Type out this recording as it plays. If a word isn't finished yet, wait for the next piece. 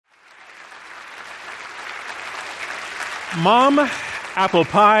Mom, apple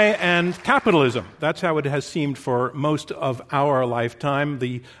pie, and capitalism. That's how it has seemed for most of our lifetime.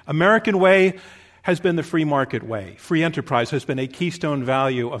 The American way has been the free market way. Free enterprise has been a keystone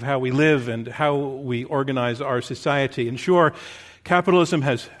value of how we live and how we organize our society. And sure, capitalism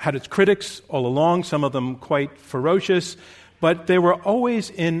has had its critics all along, some of them quite ferocious, but they were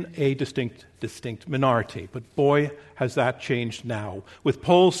always in a distinct minority. But boy, has that changed now, with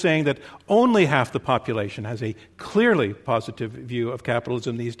polls saying that only half the population has a clearly positive view of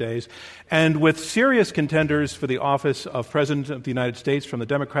capitalism these days, and with serious contenders for the office of President of the United States from the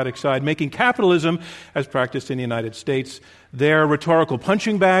Democratic side making capitalism, as practiced in the United States, their rhetorical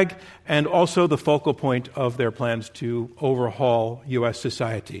punching bag and also the focal point of their plans to overhaul U.S.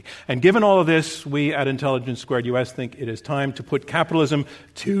 society. And given all of this, we at Intelligence Squared US think it is time to put capitalism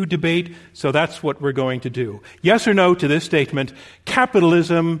to debate, so that's what we're going to do. Yes or no to this statement: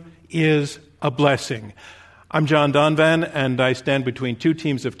 capitalism is a blessing. I'm John Donvan, and I stand between two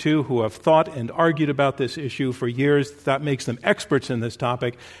teams of two who have thought and argued about this issue for years. That makes them experts in this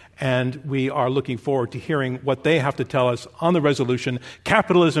topic, and we are looking forward to hearing what they have to tell us on the resolution,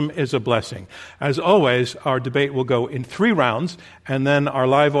 Capitalism is a Blessing. As always, our debate will go in 3 rounds, and then our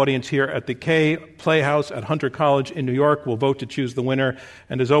live audience here at the Kay Playhouse at Hunter College in New York will vote to choose the winner.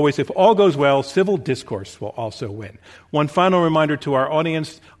 And as always, if all goes well, civil discourse will also win. One final reminder to our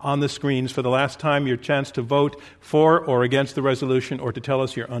audience on the screens: for the last time, your chance to vote for or against the resolution or to tell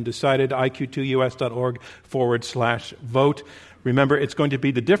us you're undecided, iq2us.org/vote. Remember, it's going to be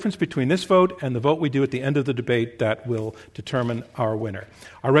the difference between this vote and the vote we do at the end of the debate that will determine our winner.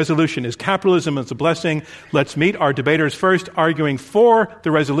 Our resolution is Capitalism is a Blessing. Let's meet our debaters first. Arguing for the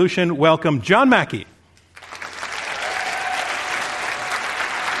resolution, welcome John Mackey.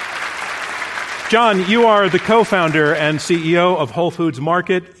 John, you are the co-founder and CEO of Whole Foods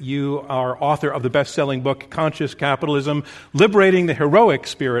Market. You are author of the best-selling book, Conscious Capitalism, Liberating the Heroic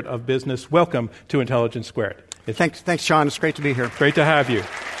Spirit of Business. Welcome to Intelligence Squared. Thanks, John. It's great to be here. Great to have you.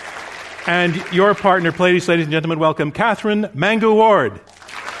 And your partner, ladies and gentlemen, welcome Catherine Mangu Ward.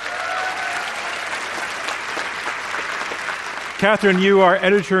 Catherine, you are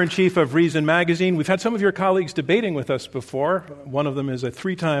editor-in-chief of Reason Magazine. We've had some of your colleagues debating with us before. One of them is a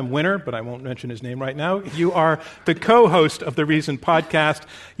 3-time winner, but I won't mention his name right now. You are the co-host of the Reason podcast.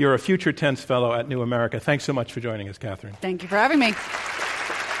 You're a Future Tense Fellow at New America. Thanks so much for joining us, Catherine. Thank you for having me.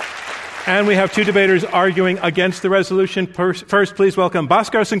 And we have 2 debaters arguing against the resolution. First, please welcome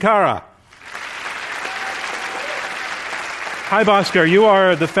Bhaskar Sankara. Hi, Bhaskar. You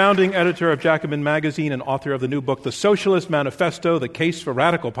are the founding editor of Jacobin Magazine and author of the new book, The Socialist Manifesto, The Case for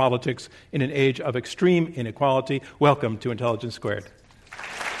Radical Politics in an Age of Extreme Inequality. Welcome to Intelligence Squared.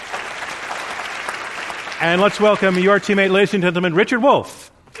 And let's welcome your teammate, ladies and gentlemen, Richard Wolff.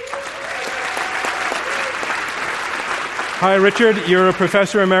 Hi, Richard. You're a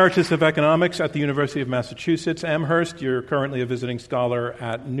professor emeritus of economics at the University of Massachusetts, Amherst. You're currently a visiting scholar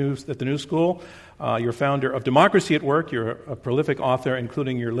at the New School. You're founder of Democracy at Work. You're a prolific author,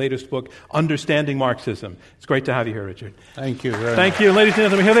 including your latest book, Understanding Marxism. It's great to have you here, Richard. Thank you very much. Thank you. Ladies and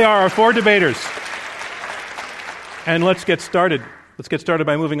gentlemen, here they are, our 4 debaters. And let's get started. Let's get started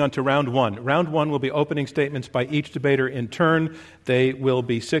by moving on to round 1. Round 1 will be opening statements by each debater in turn. They will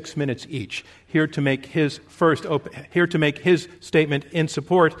be 6 minutes each. Here to make his statement in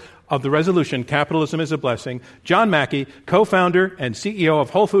support of the resolution, Capitalism is a Blessing, John Mackey, co-founder and CEO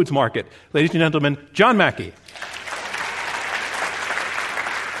of Whole Foods Market. Ladies and gentlemen, John Mackey.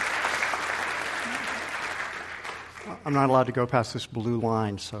 I'm not allowed to go past this blue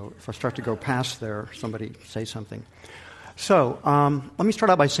line, so if I start to go past there, somebody say something. So, let me start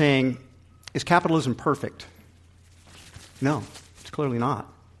out by saying, is capitalism perfect? No, it's clearly not.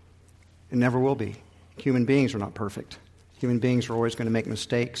 It never will be. Human beings are not perfect. Human beings are always going to make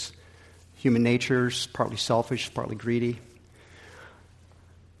mistakes. Human nature's partly selfish, partly greedy.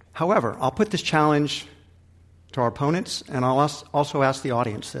 However, I'll put this challenge to our opponents, and I'll also ask the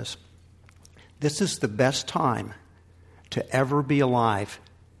audience this. This is the best time to ever be alive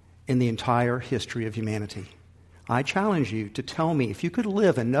in the entire history of humanity. I challenge you to tell me if you could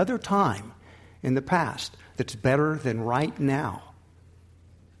live another time in the past that's better than right now.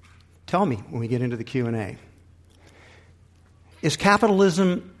 Tell me when we get into the Q&A. Is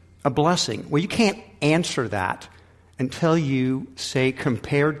capitalism a blessing? Well, you can't answer that until you say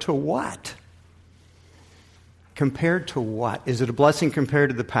compared to what? Compared to what? Is it a blessing compared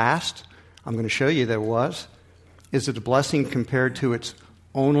to the past? I'm going to show you that it was. Is it a blessing compared to its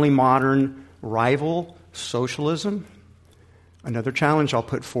only modern rival, socialism? Another challenge I'll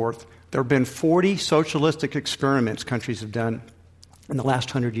put forth. There have been 40 socialistic experiments countries have done in the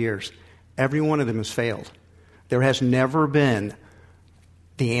last 100 years. Every one of them has failed. There has never been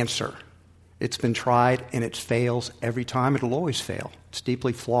the answer. It's been tried, and it fails every time. It'll always fail. It's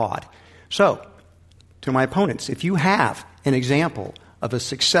deeply flawed. So, to my opponents, if you have an example of a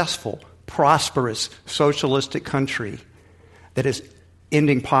successful, prosperous, socialistic country that is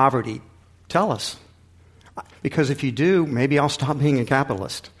ending poverty, tell us. Because if you do, maybe I'll stop being a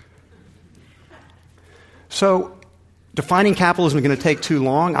capitalist. So, defining capitalism is going to take too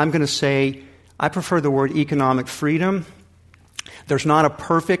long. I'm going to say I prefer the word economic freedom. There's not a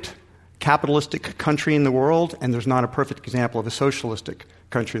perfect capitalistic country in the world, and there's not a perfect example of a socialistic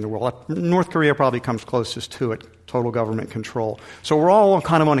country in the world. North Korea probably comes closest to it, total government control. So we're all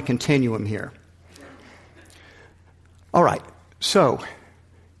kind of on a continuum here. All right, so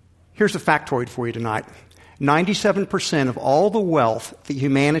here's a factoid for you tonight. 97% of all the wealth that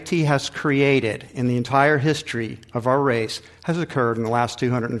humanity has created in the entire history of our race has occurred in the last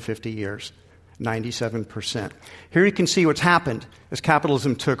 250 years. 97%. Here you can see what's happened as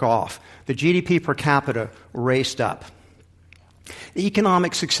capitalism took off. The GDP per capita raced up. The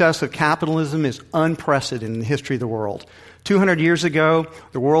economic success of capitalism is unprecedented in the history of the world. 200 years ago,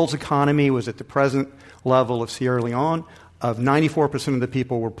 the world's economy was at the present level of Sierra Leone, of 94% of the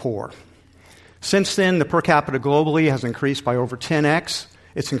people were poor. Since then, the per capita globally has increased by over 10x.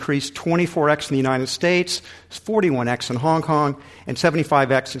 It's increased 24x in the United States, 41x in Hong Kong, and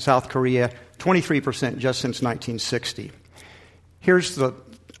 75x in South Korea, 23% just since 1960. Here's the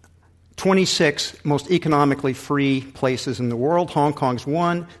 26 most economically free places in the world. Hong Kong's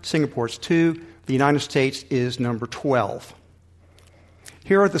 1, Singapore's 2, the United States is number 12.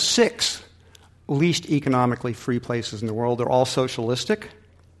 Here are the 6 least economically free places in the world. They're all socialistic.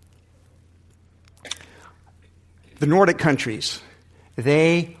 The Nordic countries,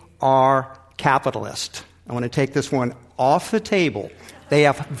 they are capitalist. I want to take this one off the table. They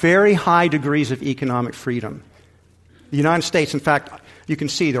have very high degrees of economic freedom. The United States, in fact, you can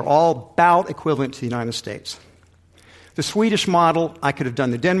see they're all about equivalent to the United States. The Swedish model, I could have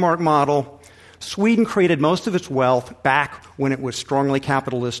done the Denmark model. Sweden created most of its wealth back when it was strongly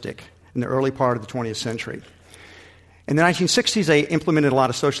capitalistic in the early part of the 20th century. In the 1960s, they implemented a lot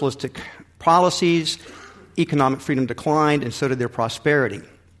of socialistic policies. Economic freedom declined, and so did their prosperity.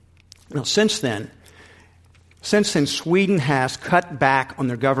 Now, since then, Sweden has cut back on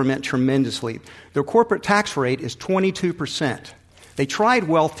their government tremendously. Their corporate tax rate is 22%. They tried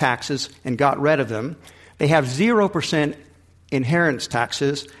wealth taxes and got rid of them. They have 0% inheritance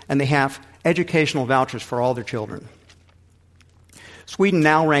taxes, and they have educational vouchers for all their children. Sweden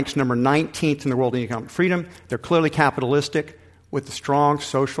now ranks number 19th in the world in economic freedom. They're clearly capitalistic with a strong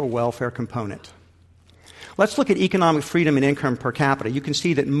social welfare component. Let's look at economic freedom and income per capita. You can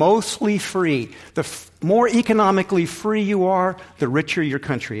see that mostly free. The more economically free you are, the richer your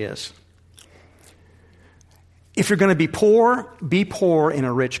country is. If you're going to be poor in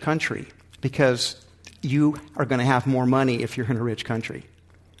a rich country, because you are going to have more money if you're in a rich country.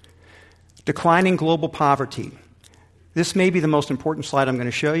 Declining global poverty. This may be the most important slide I'm going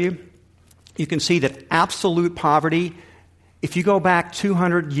to show you. You can see that absolute poverty, if you go back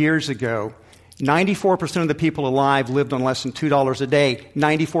 200 years ago, 94% of the people alive lived on less than $2 a day.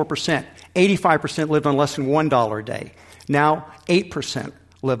 94%. 85% lived on less than $1 a day. Now, 8%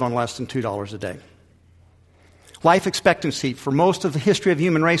 live on less than $2 a day. Life expectancy for most of the history of the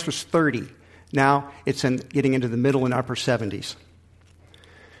human race was 30. Now, it's getting into the middle and upper 70s.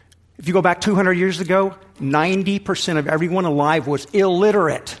 If you go back 200 years ago, 90% of everyone alive was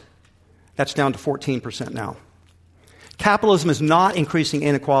illiterate. That's down to 14% now. Capitalism is not increasing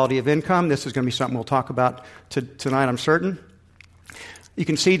inequality of income. This is going to be something we'll talk about tonight, I'm certain. You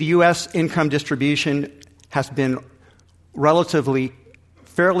can see the U.S. income distribution has been relatively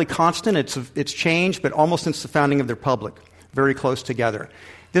fairly constant. It's changed, but almost since the founding of the Republic, very close together.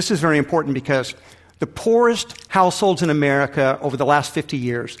 This is very important because the poorest households in America over the last 50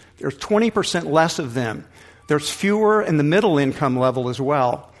 years, there's 20% less of them. There's fewer in the middle income level as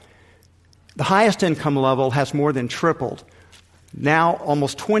well. The highest income level has more than tripled. Now,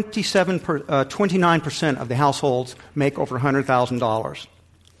 almost 29% of the households make over $100,000.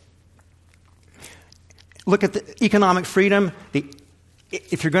 Look at the economic freedom.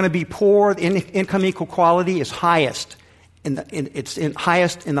 If you're going to be poor, the income equality is highest. It's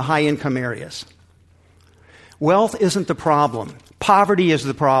highest in the high-income areas. Wealth isn't the problem. Poverty is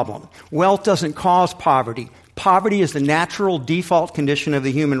the problem. Wealth doesn't cause poverty. Poverty is the natural default condition of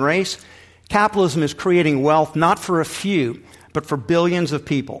the human race. Capitalism is creating wealth not for a few, but for billions of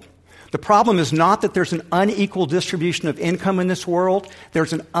people. The problem is not that there's an unequal distribution of income in this world.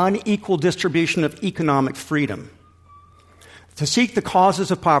 There's an unequal distribution of economic freedom. To seek the causes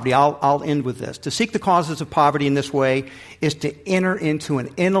of poverty, I'll end with this. To seek the causes of poverty in this way is to enter into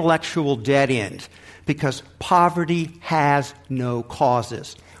an intellectual dead end, because poverty has no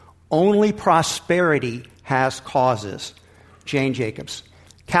causes. Only prosperity has causes. Jane Jacobs.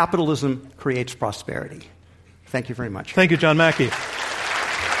 Capitalism creates prosperity. Thank you very much. Thank you, John Mackey.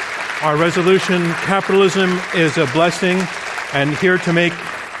 Our resolution, capitalism is a blessing, and here to make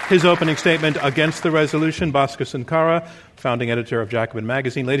his opening statement against the resolution, Bhaskar Sankara, founding editor of Jacobin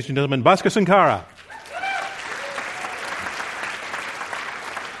Magazine. Ladies and gentlemen, Bhaskar Sankara.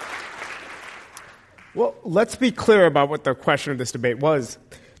 Well, let's be clear about what the question of this debate was.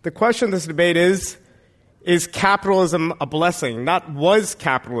 The question of this debate is capitalism a blessing? Not was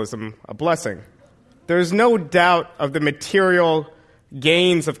capitalism a blessing? There's no doubt of the material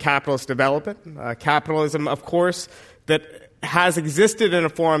gains of capitalist development. Capitalism, of course, that has existed in a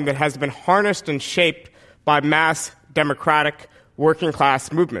form that has been harnessed and shaped by mass democratic working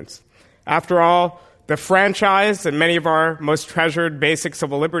class movements. After all, the franchise and many of our most treasured basic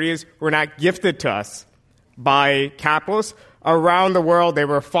civil liberties were not gifted to us by capitalists. Around the world, they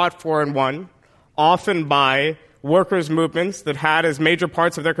were fought for and won, often by workers' movements that had as major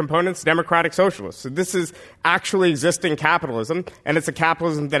parts of their components democratic socialists. So this is actually existing capitalism, and it's a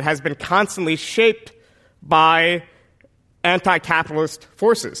capitalism that has been constantly shaped by anti-capitalist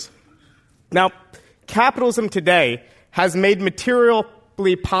forces. Now, capitalism today has made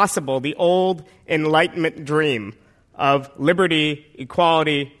materially possible the old Enlightenment dream of liberty,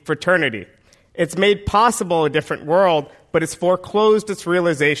 equality, fraternity. It's made possible a different world, but it's foreclosed its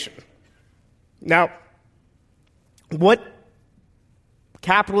realization. Now, what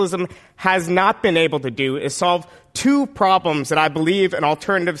capitalism has not been able to do is solve two problems that I believe an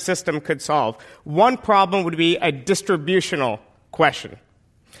alternative system could solve. One problem would be a distributional question.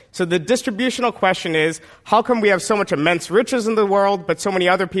 So the distributional question is, how come we have so much immense riches in the world, but so many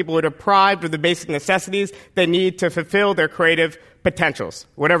other people are deprived of the basic necessities they need to fulfill their creative potentials,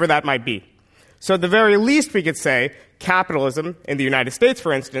 whatever that might be? So at the very least, we could say capitalism, in the United States,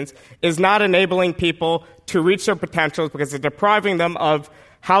 for instance, is not enabling people to reach their potentials because it's depriving them of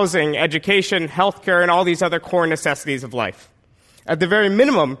housing, education, healthcare, and all these other core necessities of life. At the very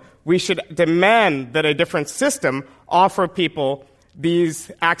minimum, we should demand that a different system offer people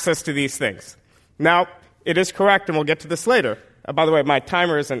access to these things. Now, it is correct, and we'll get to this later. By the way, my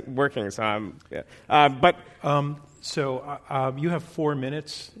timer isn't working, so So you have 4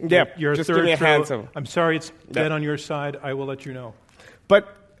 minutes. Yeah, You're just third give me a throw. hand. So. I'm sorry it's dead on your side. I will let you know. But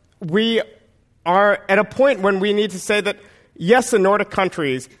we are at a point when we need to say that, yes, the Nordic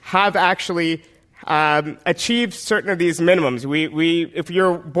countries have actually achieved certain of these minimums. If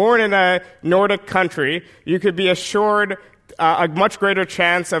you're born in a Nordic country, you could be assured a much greater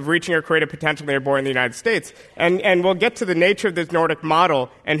chance of reaching your creative potential than you're born in the United States. And we'll get to the nature of this Nordic model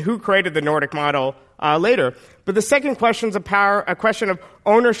and who created the Nordic model later. But the second question is a question of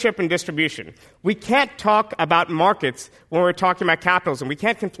ownership and distribution. We can't talk about markets when we're talking about capitalism. We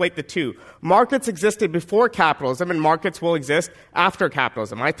can't conflate the two. Markets existed before capitalism, and markets will exist after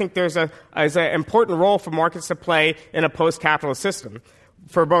capitalism. I think there's an important role for markets to play in a post-capitalist system,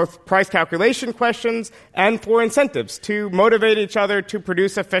 for both price calculation questions and for incentives to motivate each other to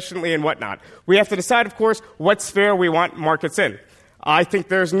produce efficiently and whatnot. We have to decide, of course, what sphere we want markets in. I think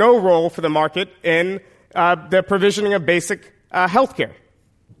there's no role for the market in the provisioning of basic health care.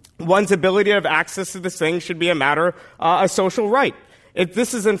 One's ability to have access to this thing should be a matter, a social right.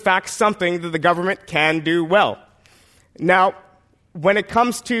 This is, in fact, something that the government can do well. Now, when it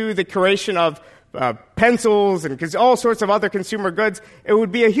comes to the creation of pencils and all sorts of other consumer goods, it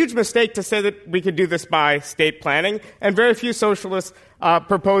would be a huge mistake to say that we could do this by state planning, and very few socialists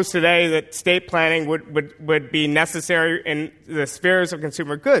propose today that state planning would be necessary in the spheres of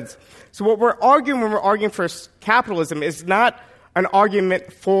consumer goods. So what we're arguing when we're arguing for capitalism is not an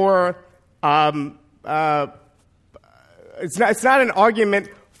argument for it's not an argument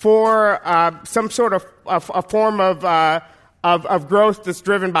for some sort of a form of growth that's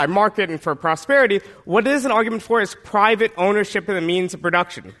driven by market and for prosperity. What it is an argument for is private ownership of the means of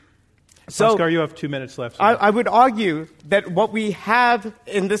production. So, Bhaskar, you have 2 minutes left. I would argue that what we have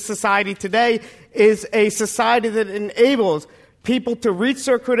in this society today is a society that enables people to reach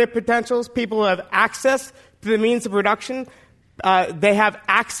their creative potentials, people who have access to the means of production. They have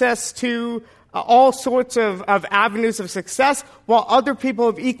access to all sorts of avenues of success, while other people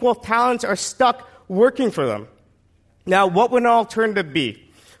of equal talents are stuck working for them. Now, what would an alternative be?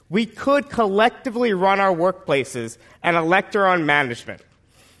 We could collectively run our workplaces and elect our own management.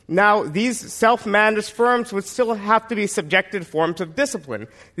 Now, these self-managed firms would still have to be subjected to forms of discipline.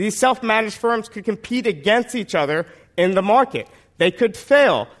 These self-managed firms could compete against each other in the market. They could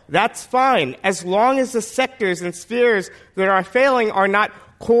fail. That's fine, as long as the sectors and spheres that are failing are not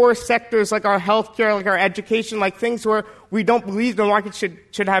core sectors like our healthcare, like our education, like things where we don't believe the market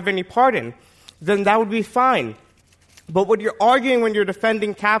should have any part in. Then that would be fine. But what you're arguing when you're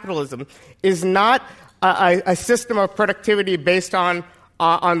defending capitalism is not a system of productivity based on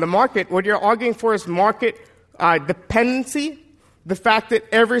the market. What you're arguing for is market dependency, the fact that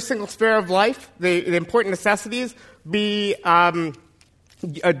every single sphere of life, the important necessities, be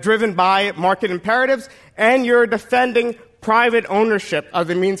driven by market imperatives, and you're defending private ownership of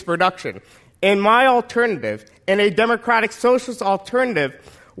the means of production. In my alternative, in a democratic socialist alternative,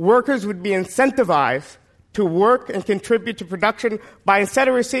 workers would be incentivized to work and contribute to production by, instead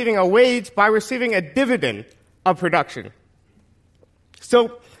of receiving a wage, by receiving a dividend of production.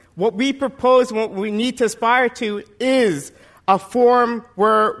 So what we propose and what we need to aspire to is a form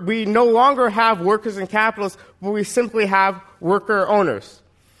where we no longer have workers and capitalists, but we simply have worker owners.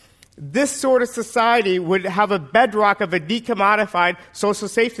 This sort of society would have a bedrock of a decommodified social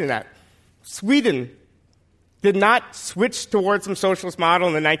safety net. Sweden did not switch towards some socialist model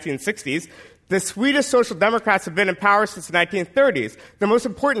in the 1960s. The Swedish Social Democrats have been in power since the 1930s. The most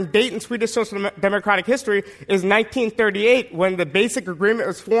important date in Swedish social democratic history is 1938, when the basic agreement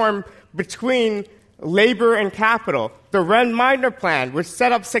was formed between labor and capital. The Rehn-Meidner Plan, which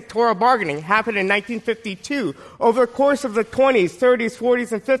set up sectoral bargaining, happened in 1952. Over the course of the 20s, 30s,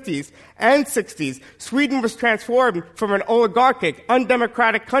 40s, and 50s, and 60s, Sweden was transformed from an oligarchic,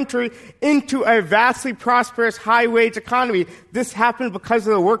 undemocratic country into a vastly prosperous, high-wage economy. This happened because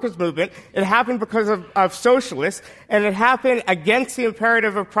of the workers' movement. It happened because of socialists, and it happened against the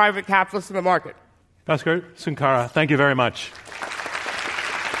imperative of private capitalists in the market. Bhaskar Sunkara, thank you very much.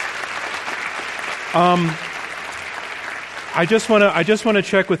 I just want to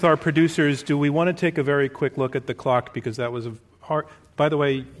check with our producers. Do we want to take a very quick look at the clock, because that was a hard. By the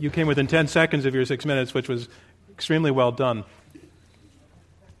way, you came within 10 seconds of your 6 minutes, which was extremely well done.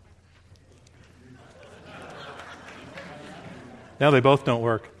 Now they both don't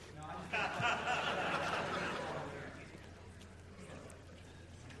work.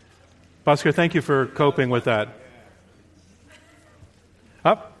 Bhaskar, thank you for coping with that.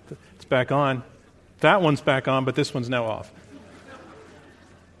 Up, it's back on. That one's back on, but this one's now off.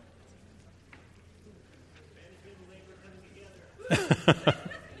 They've got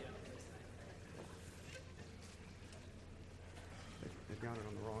it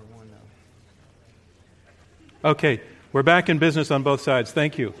on the wrong one, though. Okay, we're back in business on both sides.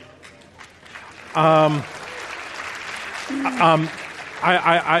 Thank you. Catherine,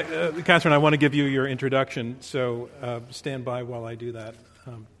 I want to give you your introduction, so stand by while I do that.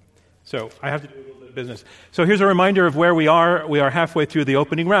 So I have to do a little bit of business. So here's a reminder of where we are. We are halfway through the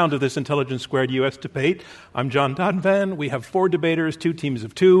opening round of this Intelligence Squared U.S. debate. I'm John Donvan. We have 4 debaters, 2 teams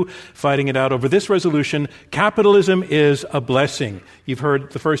of 2, fighting it out over this resolution: capitalism is a blessing. You've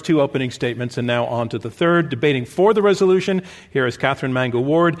heard the first 2 opening statements, and now on to the third. Debating for the resolution, here is Catherine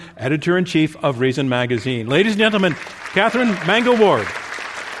Mango-Ward, Editor-in-Chief of Reason Magazine. Ladies and gentlemen, Catherine Mango-Ward.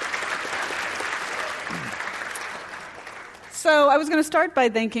 So I was going to start by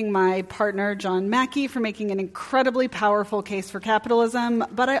thanking my partner, John Mackey, for making an incredibly powerful case for capitalism,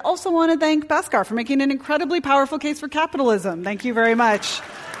 but I also want to thank Bhaskar for making an incredibly powerful case for capitalism. Thank you very much.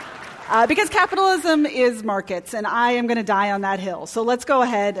 Because capitalism is markets, and I am going to die on that hill. So let's go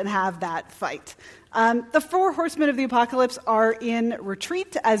ahead and have that fight. The 4 horsemen of the apocalypse are in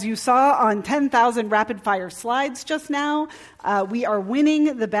retreat, as you saw on 10,000 rapid-fire slides just now. We are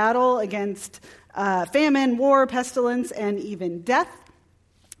winning the battle against famine, war, pestilence, and even death.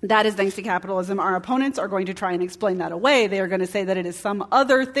 That is thanks to capitalism. Our opponents are going to try and explain that away. They are going to say that it is some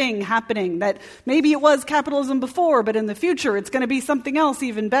other thing happening, that maybe it was capitalism before, but in the future it's going to be something else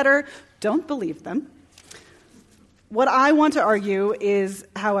even better. Don't believe them. What I want to argue is,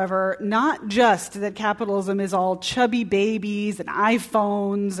 however, not just that capitalism is all chubby babies and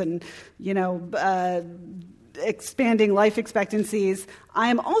iPhones and, expanding life expectancies. I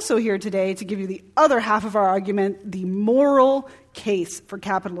am also here today to give you the other half of our argument, the moral case for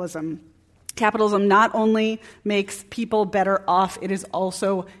capitalism. Capitalism not only makes people better off, it is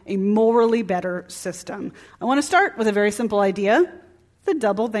also a morally better system. I want to start with a very simple idea, the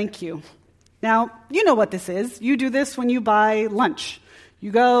double thank you. Now, you know what this is. You do this when you buy lunch.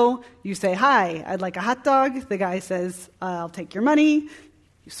 You go, you say, "Hi, I'd like a hot dog." The guy says, "I'll take your money."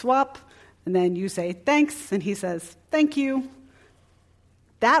 You swap. And then you say, "Thanks," and he says, "Thank you."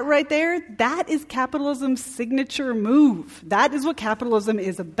 That right there, that is capitalism's signature move. That is what capitalism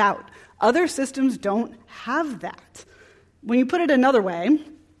is about. Other systems don't have that. When you put it another way,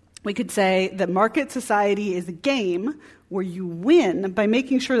 We could say that market society is a game where you win by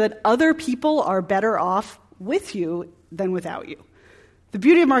making sure that other people are better off with you than without you. The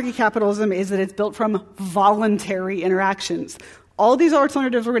beauty of market capitalism is that it's built from voluntary interactions. All these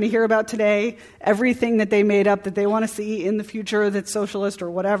alternatives we're going to hear about today, everything that they made up that they want to see in the future that's socialist or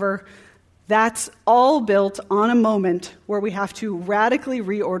whatever, that's all built on a moment where we have to radically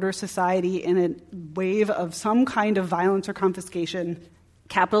reorder society in a wave of some kind of violence or confiscation.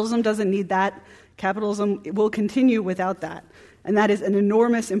 Capitalism doesn't need that. Capitalism will continue without that. And that is an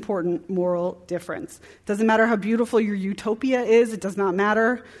enormous, important moral difference. It doesn't matter how beautiful your utopia is. It does not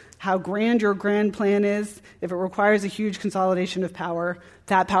matter how grand your grand plan is. If it requires a huge consolidation of power,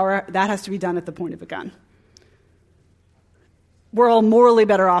 that has to be done at the point of a gun. We're all morally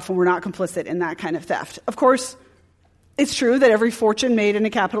better off when we're not complicit in that kind of theft. Of course, it's true that every fortune made in a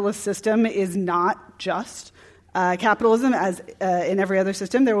capitalist system is not just. Capitalism, as in every other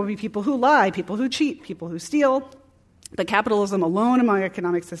system, there will be people who lie, people who cheat, people who steal. But capitalism alone among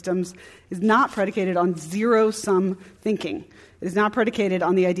economic systems is not predicated on zero-sum thinking. It is not predicated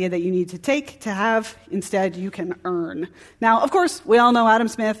on the idea that you need to take to have. Instead, you can earn. Now, of course, we all know Adam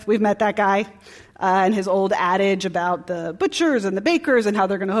Smith. We've met that guy and his old adage about the butchers and the bakers and how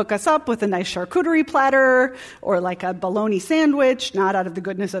they're going to hook us up with a nice charcuterie platter or like a bologna sandwich, not out of the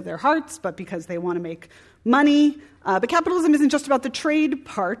goodness of their hearts, but because they want to make money. But capitalism isn't just about the trade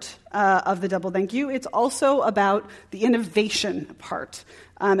part of the double thank you. It's also about the innovation part.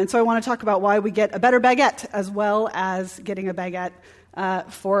 And so I want to talk about why we get a better baguette as well as getting a baguette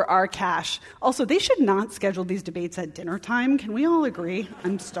for our cash. Also, they should not schedule these debates at dinner time. Can we all agree?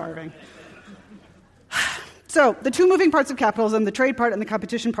 I'm starving. So the two moving parts of capitalism, the trade part and the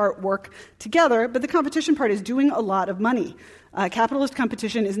competition part, work together, but the competition part is doing a lot of money. Capitalist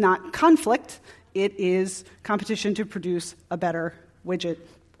competition is not conflict. It is competition to produce a better widget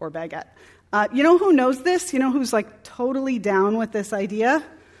or baguette. You know who knows this? You know who's like totally down with this idea?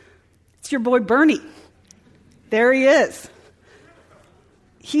 It's your boy Bernie. There he is.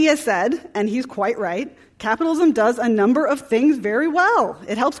 He has said, and he's quite right, capitalism does a number of things very well.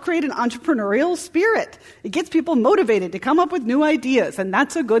 It helps create an entrepreneurial spirit. It gets people motivated to come up with new ideas, and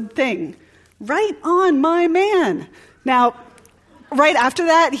that's a good thing. Right on, my man. Now, right after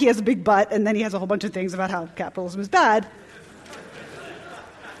that, he has a big butt, and then he has a whole bunch of things about how capitalism is bad.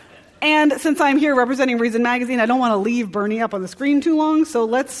 And since I'm here representing Reason Magazine, I don't want to leave Bernie up on the screen too long, so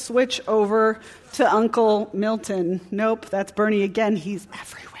let's switch over to Uncle Milton. Nope, that's Bernie again. He's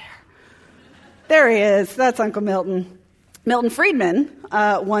everywhere. There he is. That's Uncle Milton. Milton Friedman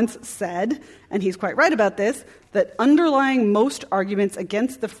once said, and he's quite right about this, that underlying most arguments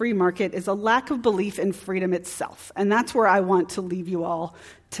against the free market is a lack of belief in freedom itself. And that's where I want to leave you all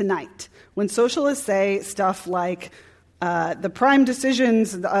tonight. When socialists say stuff like, private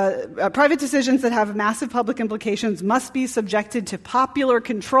decisions that have massive public implications must be subjected to popular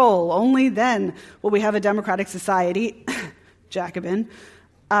control. Only then will we have a democratic society. Jacobin.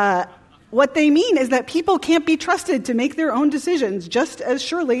 What they mean is that people can't be trusted to make their own decisions, just as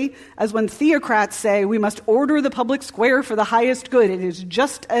surely as when theocrats say we must order the public square for the highest good. It is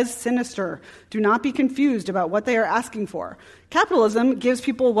just as sinister. Do not be confused about what they are asking for. Capitalism gives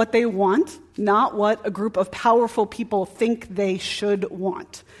people what they want, not what a group of powerful people think they should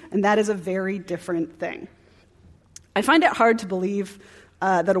want. And that is a very different thing. I find it hard to believe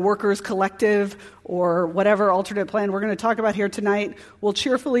that a workers' collective or whatever alternate plan we're going to talk about here tonight will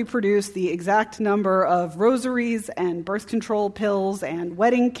cheerfully produce the exact number of rosaries and birth control pills and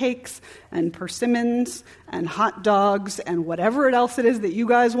wedding cakes and persimmons and hot dogs and whatever else it is that you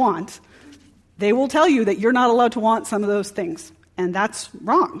guys want. They will tell you that you're not allowed to want some of those things. And that's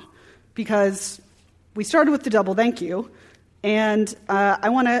wrong, because we started with the double thank you, and I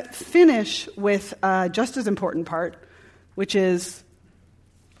want to finish with just as important part, which is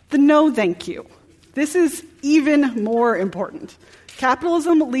the no thank you. This is even more important.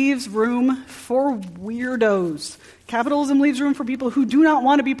 Capitalism leaves room for weirdos. Capitalism leaves room for people who do not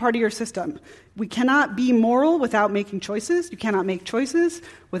want to be part of your system. We cannot be moral without making choices. You cannot make choices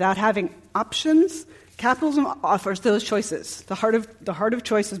without having options. Capitalism offers those choices. The heart of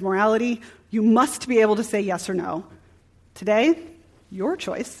choice is morality. You must be able to say yes or no. Today, your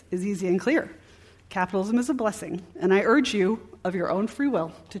choice is easy and clear. Capitalism is a blessing, and I urge you, of your own free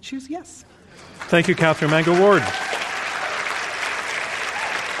will, to choose yes. Thank you, Catherine Mango-Ward.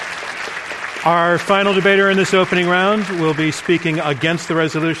 Our final debater in this opening round will be speaking against the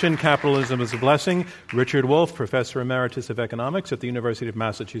resolution, Capitalism is a Blessing, Richard Wolff, Professor Emeritus of Economics at the University of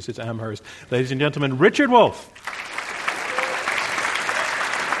Massachusetts Amherst. Ladies and gentlemen, Richard Wolff.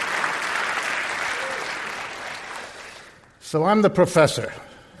 So I'm the professor.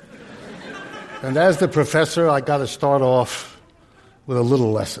 And as the professor, I got to start off with a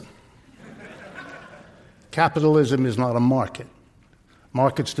little lesson. Capitalism is not a market.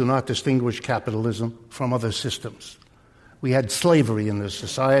 Markets do not distinguish capitalism from other systems. We had slavery in this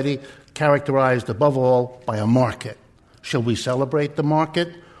society, characterized above all by a market. Shall we celebrate the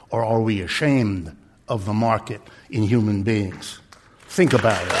market, or are we ashamed of the market in human beings? Think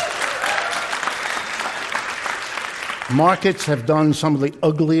about it. Markets have done some of the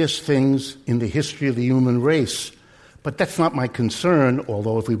ugliest things in the history of the human race, but that's not my concern,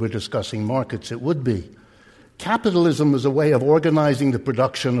 although if we were discussing markets, it would be. Capitalism is a way of organizing the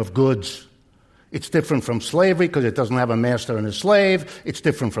production of goods. It's different from slavery because it doesn't have a master and a slave. It's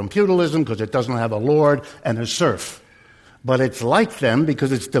different from feudalism because it doesn't have a lord and a serf. But it's like them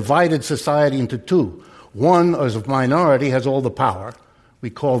because it's divided society into two. One, as a minority, has all the power. We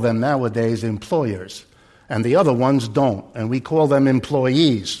call them nowadays employers. And the other ones don't, and we call them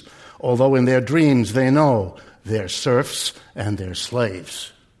employees, although in their dreams they know they're serfs and they're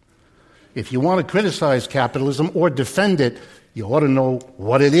slaves. If you want to criticize capitalism or defend it, you ought to know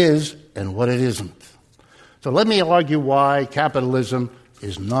what it is and what it isn't. So let me argue why capitalism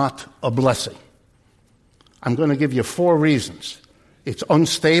is not a blessing. I'm going to give you 4 reasons. It's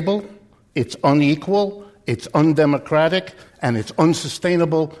unstable, it's unequal, it's undemocratic, and it's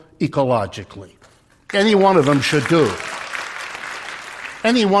unsustainable ecologically. Any one of them should do.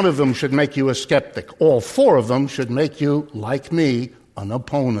 Any one of them should make you a skeptic. All 4 of them should make you, like me, an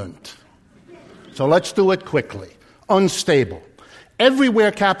opponent. So let's do it quickly. Unstable.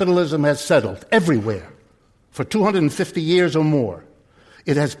 Everywhere capitalism has settled, everywhere, for 250 years or more,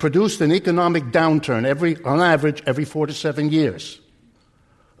 it has produced an economic downturn on average, every 4 to 7 years.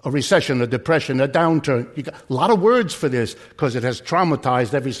 A recession, a depression, a downturn. You got a lot of words for this because it has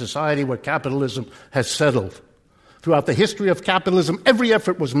traumatized every society where capitalism has settled. Throughout the history of capitalism, every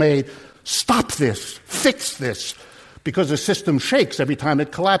effort was made, stop this, fix this, because the system shakes every time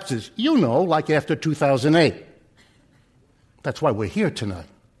it collapses. You know, like after 2008. That's why we're here tonight.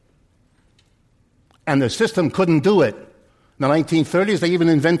 And the system couldn't do it. In the 1930s, they even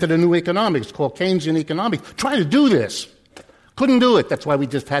invented a new economics called Keynesian economics. Try to do this. Couldn't do it. That's why we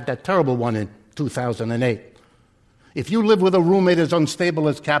just had that terrible one in 2008. If you live with a roommate as unstable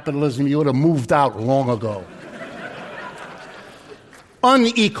as capitalism, you would have moved out long ago.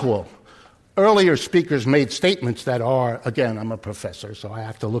 Unequal. Earlier speakers made statements that are, again, I'm a professor, so I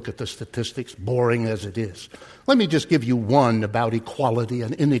have to look at the statistics, boring as it is. Let me just give you one about equality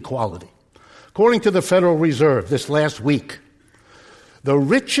and inequality. According to the Federal Reserve this last week, the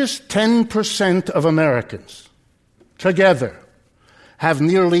richest 10% of Americans together have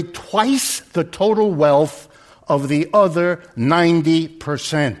nearly twice the total wealth of the other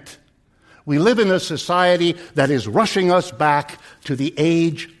 90%. We live in a society that is rushing us back to the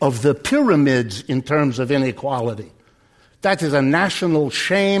age of the pyramids in terms of inequality. That is a national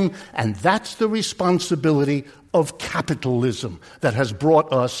shame, and that's the responsibility of capitalism that has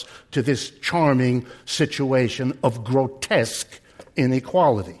brought us to this charming situation of grotesque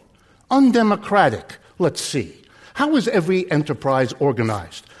inequality. Undemocratic, let's see. How is every enterprise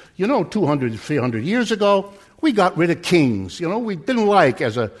organized? 200, 300 years ago, we got rid of kings. We didn't like,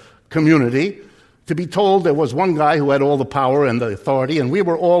 as a community, to be told there was one guy who had all the power and the authority, and we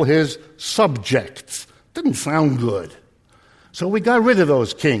were all his subjects. Didn't sound good. So we got rid of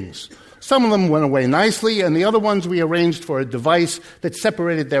those kings. Some of them went away nicely, and the other ones we arranged for a device that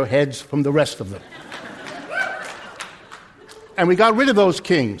separated their heads from the rest of them. And we got rid of those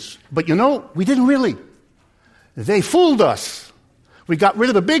kings. But we didn't really. They fooled us. We got rid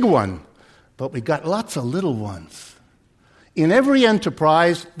of the big one, but we got lots of little ones. In every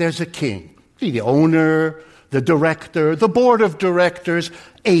enterprise, there's a king. The owner, the director, the board of directors,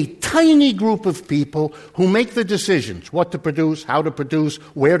 a tiny group of people who make the decisions, what to produce, how to produce,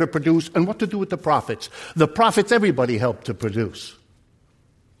 where to produce, and what to do with the profits. The profits everybody helped to produce.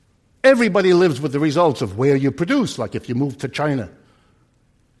 Everybody lives with the results of where you produce, like if you move to China.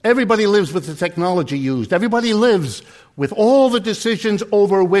 Everybody lives with the technology used. Everybody lives with all the decisions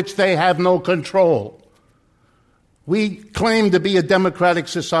over which they have no control. We claim to be a democratic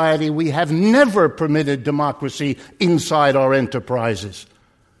society. We have never permitted democracy inside our enterprises.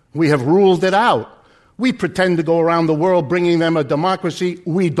 We have ruled it out. We pretend to go around the world bringing them a democracy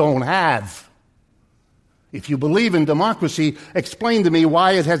we don't have. If you believe in democracy, explain to me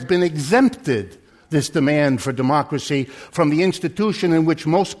why it has been exempted, this demand for democracy, from the institution in which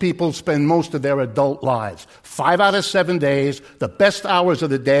most people spend most of their adult lives. 5 out of 7 days, the best hours of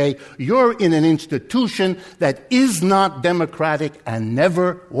the day, you're in an institution that is not democratic and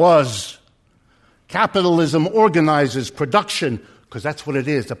never was. Capitalism organizes production, because that's what it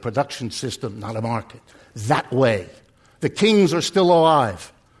is, a production system, not a market. That way. The kings are still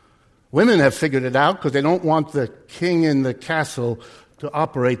alive. Women have figured it out because they don't want the king in the castle to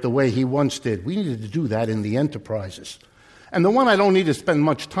operate the way he once did. We needed to do that in the enterprises. And the one I don't need to spend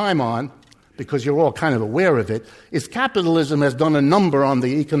much time on, because you're all kind of aware of it, is capitalism has done a number on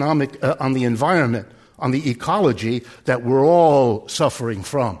the on the environment, on the ecology that we're all suffering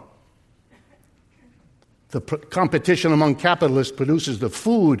from. The competition among capitalists produces the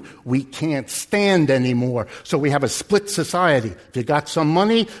food we can't stand anymore. So we have a split society. If you got some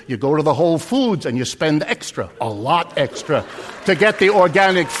money, you go to the Whole Foods and you spend extra, a lot extra, to get the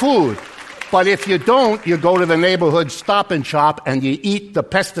organic food. But if you don't, you go to the neighborhood Stop and Shop and you eat the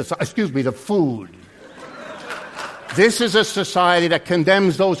food. This is a society that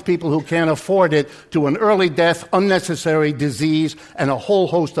condemns those people who can't afford it to an early death, unnecessary disease, and a whole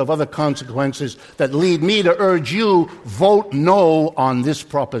host of other consequences that lead me to urge you, vote no on this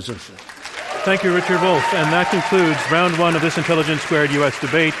proposition. Thank you, Richard Wolff. And that concludes round one of this Intelligence Squared U.S.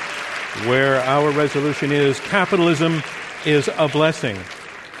 debate, where our resolution is capitalism is a blessing.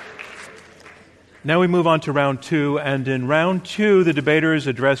 Now we move on to round two, and in round two, the debaters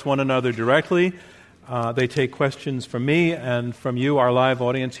address one another directly. They take questions from me and from you, our live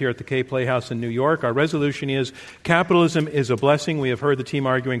audience here at the Kay Playhouse in New York. Our resolution is capitalism is a blessing. We have heard the team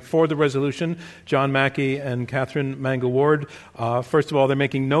arguing for the resolution, John Mackey and Catherine Mangle-Ward. First of all, they're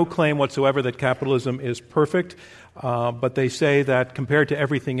making no claim whatsoever that capitalism is perfect. But they say that compared to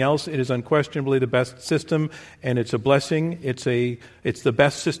everything else, it is unquestionably the best system, and it's a blessing. It's the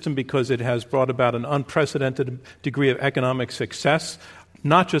best system because it has brought about an unprecedented degree of economic success,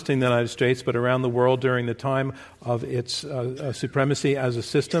 not just in the United States, but around the world during the time of its supremacy as a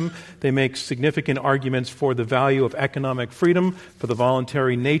system. They make significant arguments for the value of economic freedom, for the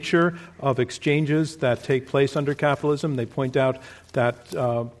voluntary nature of exchanges that take place under capitalism. They point out that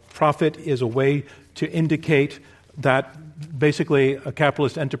profit is a way to indicate that basically a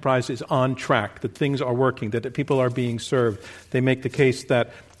capitalist enterprise is on track, that things are working, that people are being served. They make the case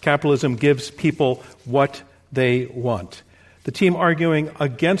that capitalism gives people what they want. The team arguing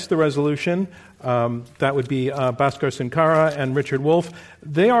against the resolution, that would be Bhaskar Sunkara and Richard Wolff,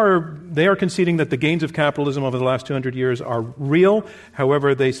 they are conceding that the gains of capitalism over the last 200 years are real.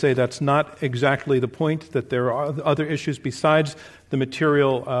 However, they say that's not exactly the point, that there are other issues besides the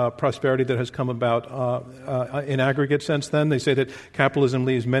material prosperity that has come about in aggregate since then. They say that capitalism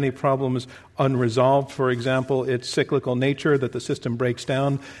leaves many problems unresolved. For example, its cyclical nature, that the system breaks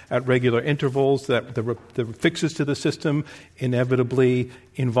down at regular intervals, that the fixes to the system inevitably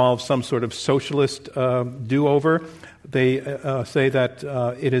involve some sort of socialist do-over. They say that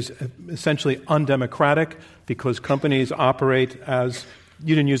it is essentially undemocratic because companies operate as,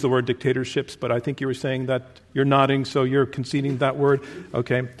 you didn't use the word dictatorships, but I think you were saying that, you're nodding, so you're conceding that word.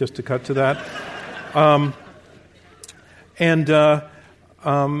 Okay, just to cut to that.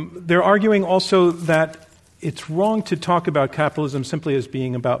 They're arguing also that it's wrong to talk about capitalism simply as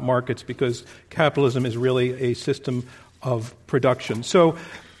being about markets because capitalism is really a system of production. So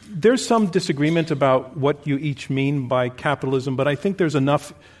there's some disagreement about what you each mean by capitalism, but I think there's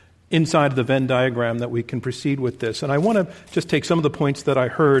enough inside the Venn diagram that we can proceed with this. And I want to just take some of the points that I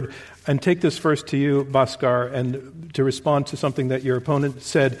heard and take this first to you, Bhaskar, and to respond to something that your opponent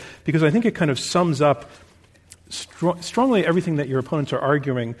said, because I think it kind of sums up strongly everything that your opponents are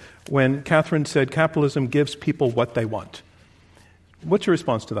arguing when Catherine said capitalism gives people what they want. What's your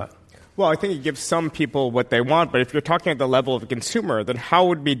response to that? Well, I think it gives some people what they want, but if you're talking at the level of a consumer, then how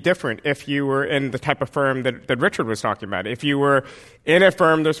would it be different if you were in the type of firm that Richard was talking about? If you were in a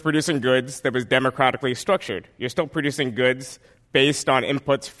firm that's producing goods that was democratically structured, you're still producing goods based on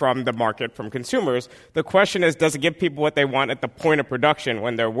inputs from the market, from consumers. The question is, does it give people what they want at the point of production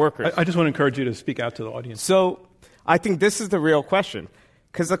when they're workers? I just want to encourage you to speak out to the audience. So I think this is the real question.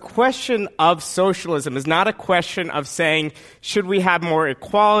 Because the question of socialism is not a question of saying, should we have more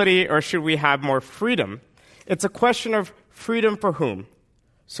equality or should we have more freedom? It's a question of freedom for whom?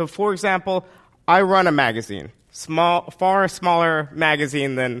 So, for example, I run a magazine, far smaller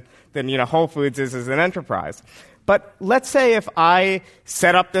magazine than Whole Foods is as an enterprise. But let's say if I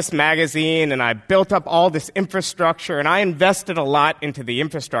set up this magazine and I built up all this infrastructure and I invested a lot into the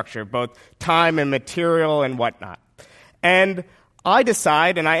infrastructure, both time and material and whatnot. And I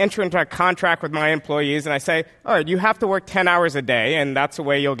decide and I enter into a contract with my employees and I say, all right, you have to work 10 hours a day and that's the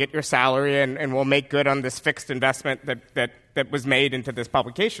way you'll get your salary and we'll make good on this fixed investment that was made into this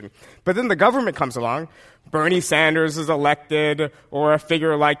publication. But then the government comes along, Bernie Sanders is elected or a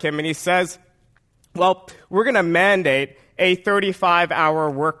figure like him, and he says, well, we're going to mandate a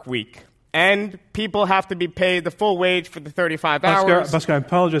 35-hour work week and people have to be paid the full wage for the 35 hours. Bhaskar, I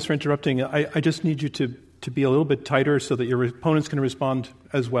apologize for interrupting. I just need you to be a little bit tighter so that your opponents can respond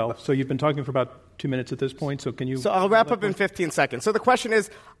as well. So you've been talking for about 2 minutes at this point, so can you... So I'll wrap up in 15 seconds. So the question is,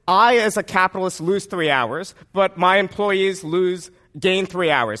 I, as a capitalist, lose 3 hours, but my employees gain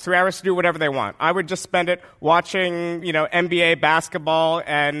 3 hours. 3 hours to do whatever they want. I would just spend it watching, NBA basketball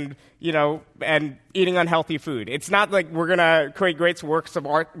and eating unhealthy food. It's not like we're going to create great works of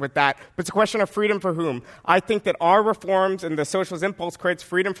art with that, but it's a question of freedom for whom. I think that our reforms and the socialist impulse creates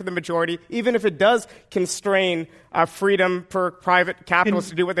freedom for the majority, even if it does constrain freedom for private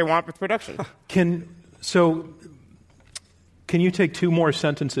capitalists to do what they want with production. Can you take 2 more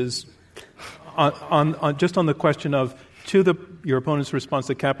sentences on just on the question of, your opponent's response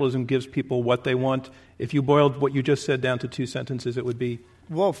that capitalism gives people what they want? If you boiled what you just said down to 2 sentences, it would be...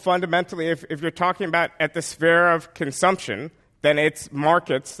 Well, fundamentally, if you're talking about at the sphere of consumption, then it's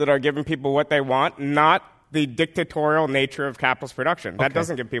markets that are giving people what they want, not the dictatorial nature of capitalist production. That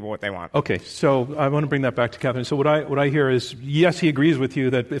doesn't give people what they want. Okay, so I want to bring that back to capitalism. So what I hear is, yes, he agrees with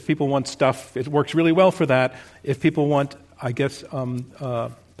you that if people want stuff, it works really well for that. If people want, I guess,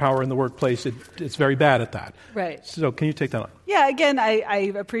 power in the workplace, it's very bad at that. Right. So can you take that on? Yeah, again,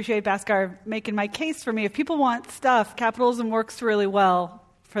 I appreciate Bhaskar making my case for me. If people want stuff, capitalism works really well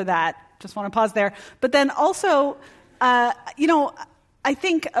for that. Just want to pause there. But then also, I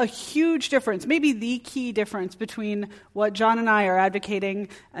think a huge difference, maybe the key difference between what John and I are advocating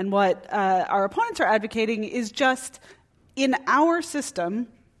and what our opponents are advocating is just, in our system,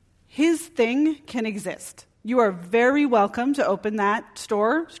 his thing can exist. You are very welcome to open that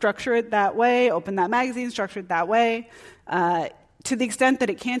store, structure it that way, open that magazine, structure it that way. To the extent that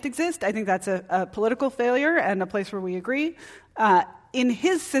it can't exist, I think that's a political failure and a place where we agree. In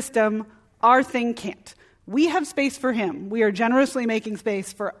his system, our thing can't. We have space for him. We are generously making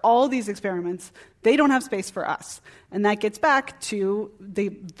space for all these experiments. They don't have space for us. And that gets back to the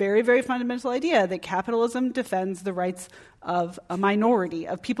very, very fundamental idea that capitalism defends the rights of a minority,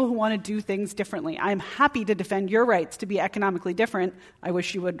 of people who want to do things differently. I'm happy to defend your rights to be economically different. I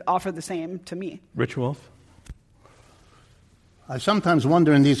wish you would offer the same to me. Rich Wolf? I sometimes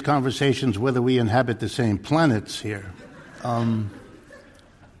wonder in these conversations whether we inhabit the same planets here.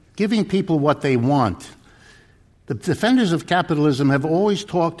 Giving people what they want. The defenders of capitalism have always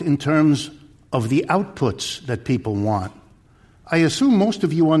talked in terms of the outputs that people want. I assume most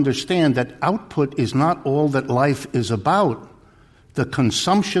of you understand that output is not all that life is about. The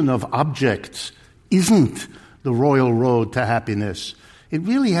consumption of objects isn't the royal road to happiness. It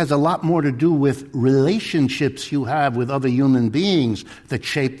really has a lot more to do with relationships you have with other human beings that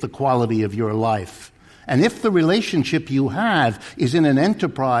shape the quality of your life. And if the relationship you have is in an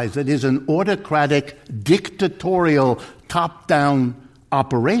enterprise that is an autocratic, dictatorial, top-down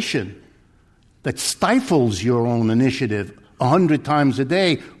operation that stifles your own initiative 100 times a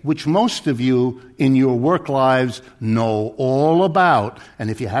day, which most of you in your work lives know all about, and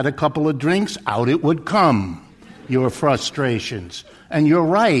if you had a couple of drinks, out it would come, your frustrations. And you're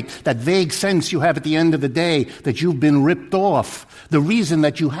right, that vague sense you have at the end of the day that you've been ripped off. The reason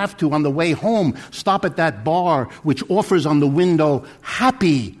that you have to, on the way home, stop at that bar which offers on the window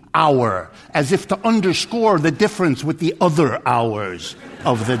happy hour, as if to underscore the difference with the other hours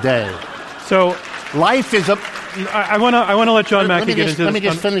of the day. So life is a... I want to let John Mackey get into this. Let me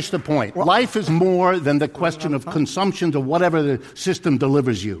just finish the point. Life is more than the question of consumption to whatever the system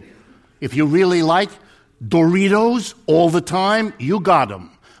delivers you. If you really like Doritos all the time, you got them.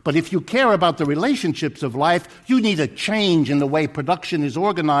 But if you care about the relationships of life, you need a change in the way production is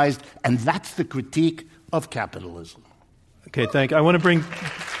organized, and that's the critique of capitalism. Okay, thank you. I want to bring...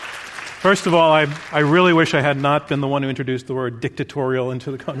 First of all, I really wish I had not been the one who introduced the word dictatorial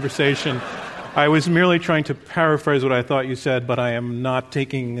into the conversation. I was merely trying to paraphrase what I thought you said, but I am not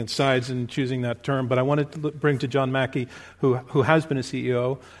taking sides and choosing that term. But I wanted to bring to John Mackey, who has been a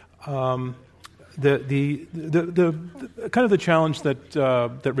CEO, the kind of the challenge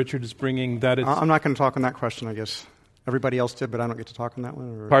that Richard is bringing. That it's I'm not going to talk on that question. I guess everybody else did, but I don't get to talk on that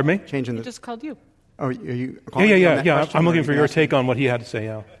one. Or Pardon me? Changing He just called you. Oh, are you? Yeah. I'm looking for your take on what he had to say.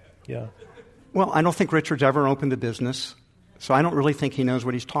 Yeah. Well, I don't think Richard's ever opened a business, so I don't really think he knows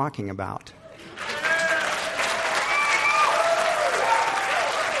what he's talking about.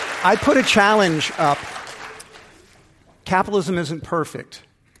 I put a challenge up. Capitalism isn't perfect,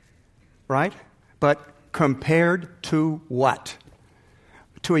 right? But compared to what?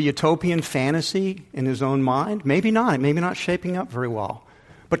 To a utopian fantasy in his own mind? Maybe not. Maybe not shaping up very well.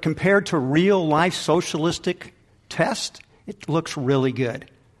 But compared to real-life socialistic test, it looks really good.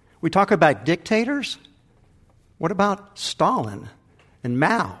 We talk about dictators. What about Stalin and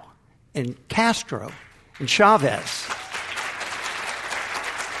Mao and Castro and Chavez.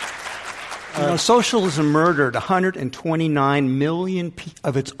 Socialism murdered 129 million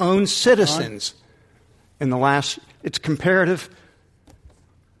of its own citizens in the last. It's comparative.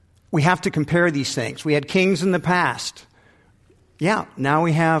 We have to compare these things. We had kings in the past. Yeah, now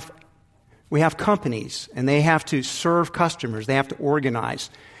we have companies, and they have to serve customers. They have to organize.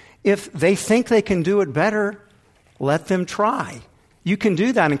 If they think they can do it better, let them try. You can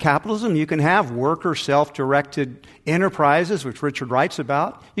do that in capitalism. You can have worker self-directed enterprises, which Richard writes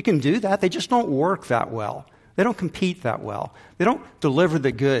about. You can do that. They just don't work that well. They don't compete that well. They don't deliver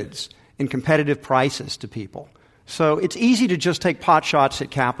the goods in competitive prices to people. So it's easy to just take pot shots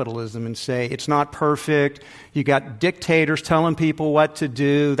at capitalism and say it's not perfect. You got dictators telling people what to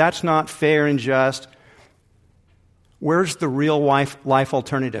do. That's not fair and just. Where's the real life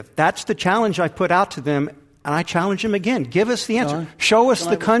alternative? That's the challenge I put out to them. And I challenge him again. Give us the answer. Show us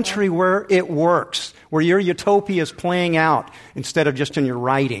the country where it works, where your utopia is playing out instead of just in your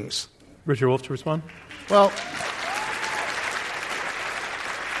writings. Richard Wolff to respond? Well,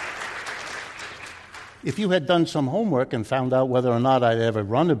 if you had done some homework and found out whether or not I'd ever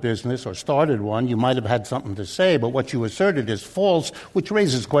run a business or started one, you might have had something to say, but what you asserted is false, which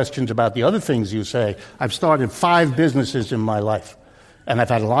raises questions about the other things you say. I've started 5 businesses in my life. And I've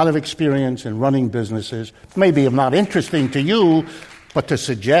had a lot of experience in running businesses. Maybe I'm not interesting to you, but to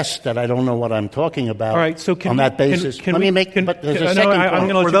suggest that I don't know what I'm talking about. All right, so on that basis. But there's a second I'm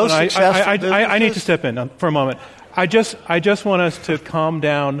point. going to let you. I need to step in for a moment. I just want us to calm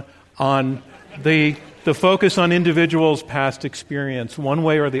down on the focus on individuals' past experience, one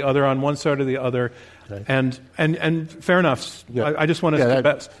way or the other, on one side or the other. Okay. And fair enough. Yeah. I just want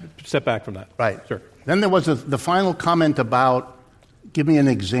to step back from that. Right. Sure. Then there was the final comment about, give me an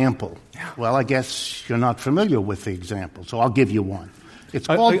example. Well, I guess you're not familiar with the example, so I'll give you one. It's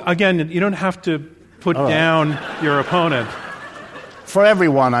called... Again, you don't have to put down your opponent. For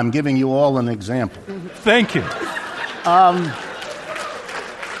everyone, I'm giving you all an example. Thank you. Now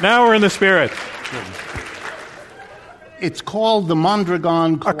we're in the spirit. It's called the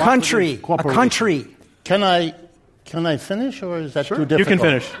Mondragon Cooperative Corporation. A country. Can I finish, or is that too difficult? You can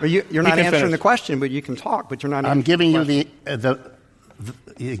finish. Well, you're not answering the question, but you can talk, but you're not answering I'm giving the you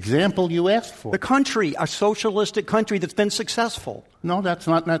the example you asked for. The country, a socialistic country that's been successful. No, that's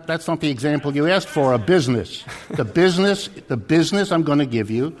not the example you asked for. A business. The business I'm going to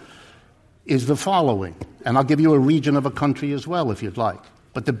give you is the following, and I'll give you a region of a country as well, if you'd like.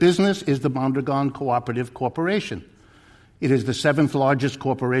 But the business is the Mondragon Cooperative Corporation. It is the 7th largest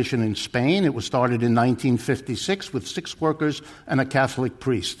corporation in Spain. It was started in 1956 with 6 workers and a Catholic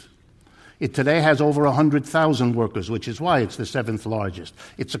priest. It today has over 100,000 workers, which is why it's the 7th largest.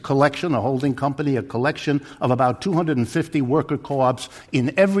 It's a collection, a holding company, a collection of about 250 worker co-ops.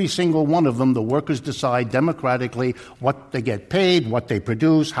 In every single one of them, the workers decide democratically what they get paid, what they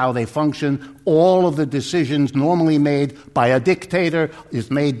produce, how they function. All of the decisions normally made by a dictator is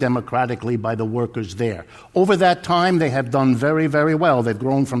made democratically by the workers there. Over that time, they have done very, very well. They've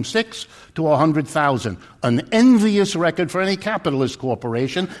grown from 6 to 100,000. An envious record for any capitalist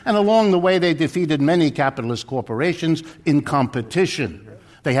corporation, and along the way they defeated many capitalist corporations in competition.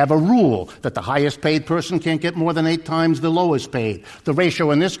 They have a rule that the highest paid person can't get more than 8 times the lowest paid. The ratio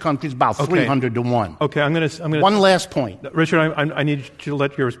in this country is about 300 to 1. Okay, I'm going to... One last point. Richard, I need you to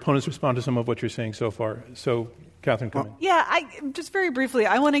let your opponents respond to some of what you're saying so far. So, Catherine, come in. Yeah, just very briefly,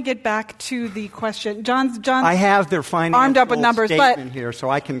 I want to get back to the question. John's I have their financial armed up with numbers, statement here, so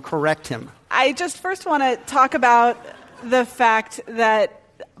I can correct him. I just first want to talk about the fact that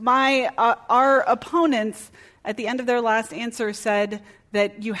our opponents, at the end of their last answer, said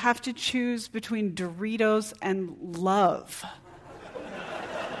that you have to choose between Doritos and love.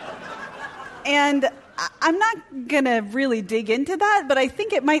 And I'm not going to really dig into that, but I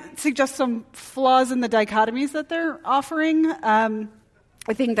think it might suggest some flaws in the dichotomies that they're offering.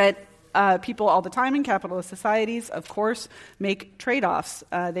 I think that people all the time in capitalist societies, of course, make trade-offs.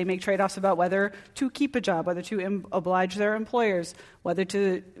 They make trade-offs about whether to keep a job, whether to oblige their employers, whether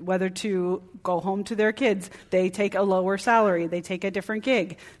to go home to their kids. They take a lower salary. They take a different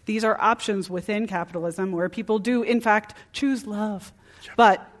gig. These are options within capitalism where people do, in fact, choose love.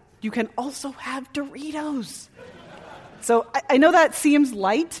 But you can also have Doritos. So I know that seems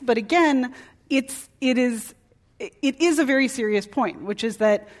light, but again, it is a very serious point, which is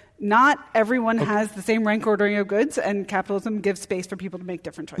that not everyone has the same rank ordering of goods, and capitalism gives space for people to make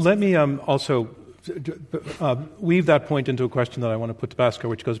different choices. Let me also weave that point into a question that I want to put to Bhaskar,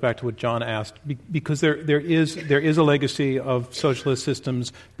 which goes back to what John asked, because there is a legacy of socialist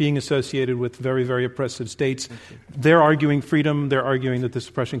systems being associated with very, very oppressive states. They're arguing freedom. They're arguing that this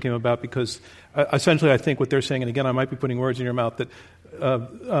oppression came about because essentially I think what they're saying, and again I might be putting words in your mouth, that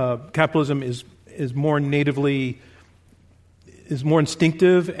capitalism is more natively is more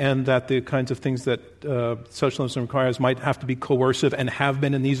instinctive, and that the kinds of things that socialism requires might have to be coercive and have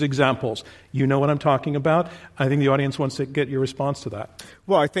been in these examples. You know what I'm talking about. I think the audience wants to get your response to that.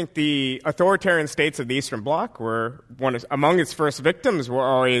 Well, I think the authoritarian states of the Eastern Bloc were among its first victims were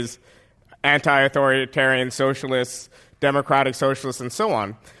always anti-authoritarian socialists, democratic socialists, and so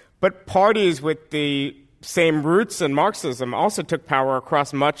on. But parties with the same roots in Marxism also took power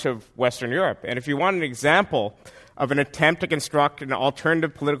across much of Western Europe. And if you want an example of an attempt to construct an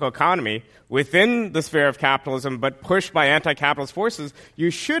alternative political economy within the sphere of capitalism but pushed by anti-capitalist forces, you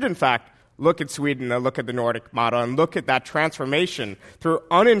should, in fact, look at Sweden and look at the Nordic model and look at that transformation through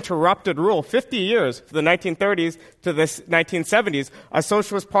uninterrupted rule. 50 years, from the 1930s to the 1970s, a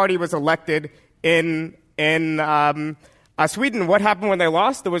socialist party was elected in Sweden. What happened when they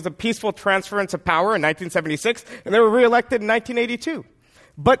lost? There was a peaceful transference of power in 1976, and they were reelected in 1982.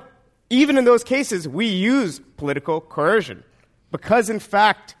 But even in those cases, we use political coercion because, in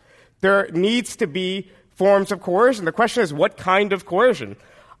fact, there needs to be forms of coercion. The question is, what kind of coercion?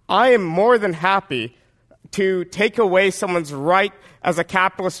 I am more than happy to take away someone's right as a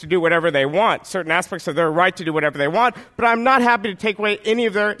capitalist to do whatever they want, certain aspects of their right to do whatever they want, but I'm not happy to take away any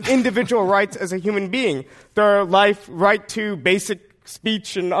of their individual rights as a human being, their life, right to basic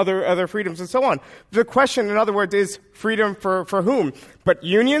speech and other freedoms and so on. The question, in other words, is freedom for whom? But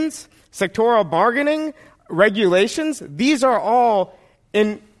unions, sectoral bargaining, regulations, these are all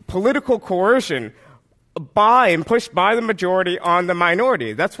in political coercion by and pushed by the majority on the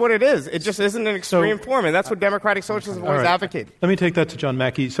minority. That's what it is. It just isn't an extreme form, and that's what democratic socialism always advocated. Let me take that to John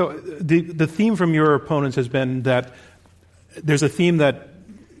Mackey. So the theme from your opponents has been that there's a theme that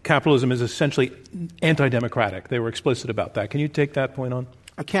capitalism is essentially anti-democratic. They were explicit about that. Can you take that point on?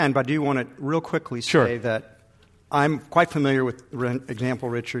 I can, but I do want to real quickly say that I'm quite familiar with the example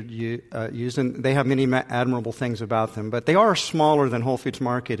Richard used, and they have many admirable things about them, but they are smaller than Whole Foods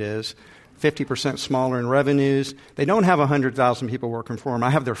Market is, 50% smaller in revenues. They don't have 100,000 people working for them.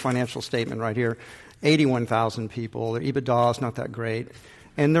 I have their financial statement right here, 81,000 people. Their EBITDA is not that great.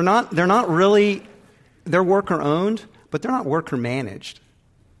 And they're not really, they're worker-owned, but they're not worker-managed.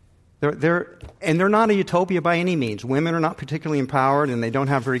 They're not a utopia by any means. Women are not particularly empowered, and they don't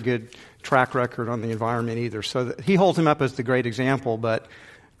have very good track record on the environment either. So he holds them up as the great example, but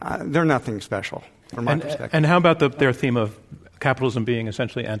they're nothing special from my perspective. And how about their theme of capitalism being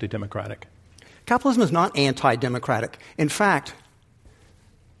essentially anti-democratic? Capitalism is not anti-democratic. In fact,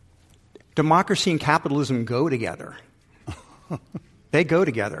 democracy and capitalism go together. They go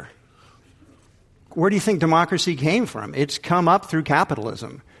together. Where do you think democracy came from? It's come up through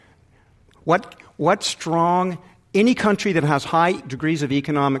capitalism. What strong... Any country that has high degrees of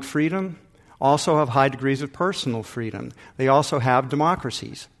economic freedom also have high degrees of personal freedom. They also have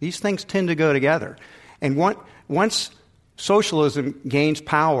democracies. These things tend to go together. And once socialism gains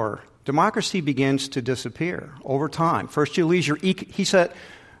power, democracy begins to disappear over time. First, you lose your...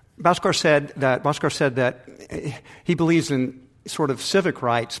 Bhaskar said that he believes in sort of civic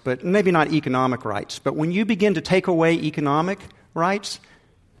rights, but maybe not economic rights. But when you begin to take away economic rights,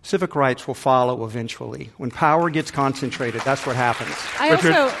 civic rights will follow eventually. When power gets concentrated, that's what happens.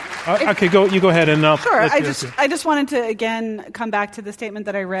 You go ahead and... Sure. I just wanted to, again, come back to the statement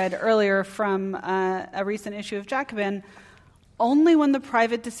that I read earlier from a recent issue of Jacobin. Only when the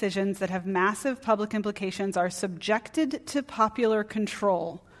private decisions that have massive public implications are subjected to popular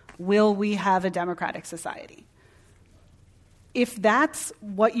control will we have a democratic society. If that's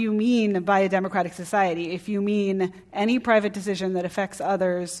what you mean by a democratic society, if you mean any private decision that affects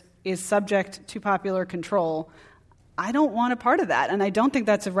others is subject to popular control, I don't want a part of that, and I don't think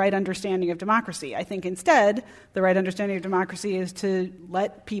that's a right understanding of democracy. I think instead, the right understanding of democracy is to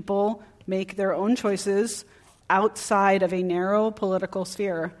let people make their own choices outside of a narrow political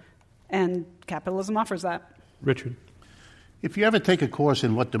sphere, and capitalism offers that. Richard? If you ever take a course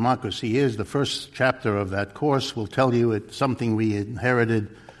in what democracy is, the first chapter of that course will tell you it's something we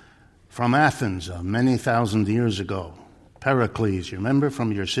inherited from Athens many thousand years ago. Pericles, you remember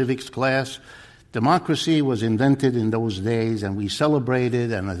from your civics class? Democracy was invented in those days, and we celebrate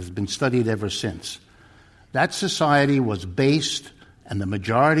it, and it has been studied ever since. That society was based, and the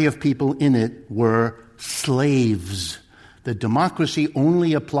majority of people in it were slaves. The democracy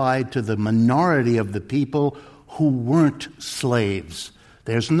only applied to the minority of the people who weren't slaves.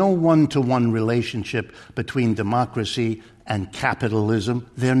 There's no one-to-one relationship between democracy and capitalism.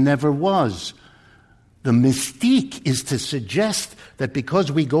 There never was. The mystique is to suggest that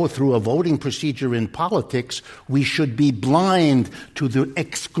because we go through a voting procedure in politics, we should be blind to the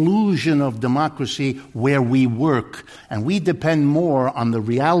exclusion of democracy where we work. And we depend more on the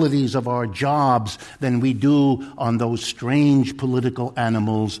realities of our jobs than we do on those strange political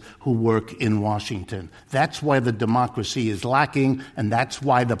animals who work in Washington. That's why the democracy is lacking, and that's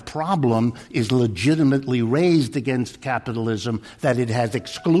why the problem is legitimately raised against capitalism, that it has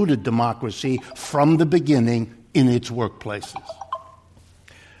excluded democracy from the beginning in its workplaces.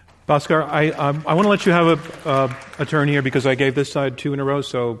 Bhaskar, I want to let you have a turn here because I gave this side 2 in a row,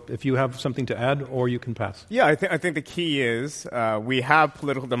 so if you have something to add, or you can pass. Yeah, I think the key is we have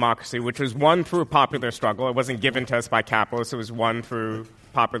political democracy, which was won through popular struggle. It wasn't given to us by capitalists. It was won through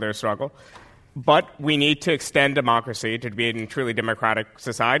popular struggle. But we need to extend democracy to be a truly democratic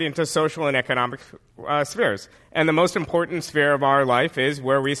society into social and economic spheres. And the most important sphere of our life is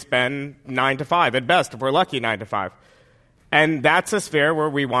where we spend 9 to 5, at best, if we're lucky, 9 to 5. And that's a sphere where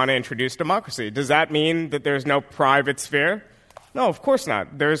we want to introduce democracy. Does that mean that there's no private sphere? No, of course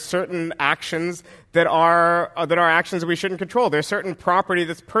not. There's certain actions that are actions that we shouldn't control. There's certain property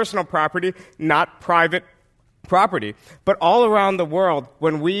that's personal property, not private property. But all around the world,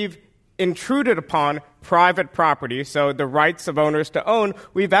 when we've intruded upon private property, so the rights of owners to own,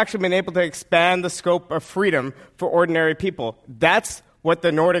 we've actually been able to expand the scope of freedom for ordinary people. That's what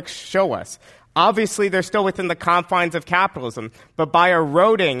the Nordics show us. Obviously, they're still within the confines of capitalism, but by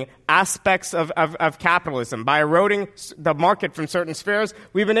eroding aspects of capitalism, by eroding the market from certain spheres,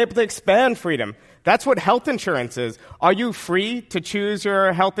 we've been able to expand freedom. That's what health insurance is. Are you free to choose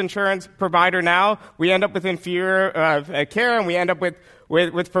your health insurance provider now? We end up with inferior care, and we end up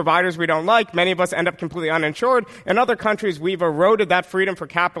with providers we don't like. Many of us end up completely uninsured. In other countries, we've eroded that freedom for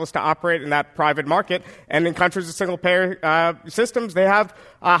capitalists to operate in that private market. And in countries with single-payer systems, they have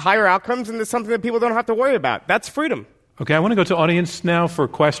higher outcomes, and it's something that people don't have to worry about. That's freedom. Okay, I want to go to audience now for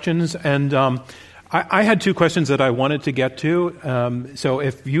questions. And I had 2 questions that I wanted to get to. So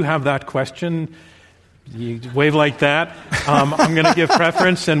if you have that question, you wave like that. I'm going to give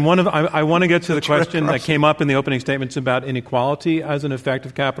preference, and I want to get to the question that came up in the opening statements about inequality as an effect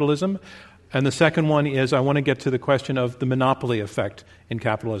of capitalism, and the second one is I want to get to the question of the monopoly effect in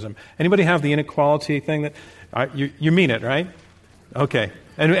capitalism. Anybody have the inequality thing? That you mean it, right? Okay,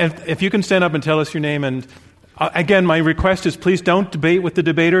 and if you can stand up and tell us your name, and again, my request is please don't debate with the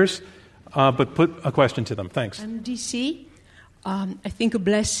debaters, but put a question to them. Thanks. I'm DC. I think a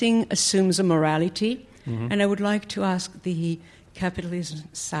blessing assumes a morality. Mm-hmm. And I would like to ask the capitalism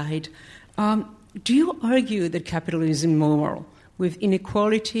side, do you argue that capitalism is immoral with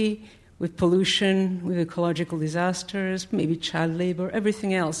inequality, with pollution, with ecological disasters, maybe child labor,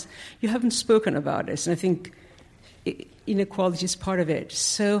 everything else? You haven't spoken about this, and I think inequality is part of it.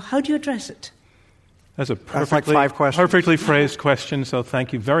 So how do you address it? That's a like 5 questions. Perfectly phrased question, so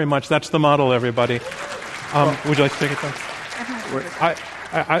thank you very much. That's the model, everybody. Would you like to take it, then?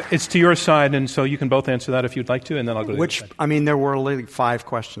 It's to your side, and so you can both answer that if you'd like to, and then I'll go to the other side. I mean, there were like 5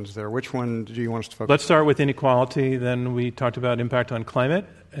 questions there. Which one do you want us to focus on? Let's start with inequality. Then we talked about impact on climate.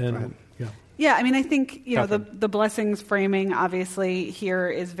 And Yeah, I mean, I think, the blessings framing, obviously, here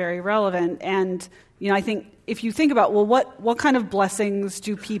is very relevant. And, I think if you think about, well, what kind of blessings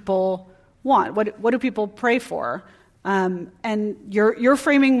do people want? What do people pray for? And your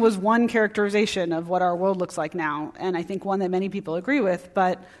framing was one characterization of what our world looks like now, and I think one that many people agree with.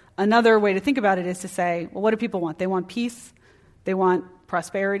 But another way to think about it is to say, well, what do people want? They want peace, they want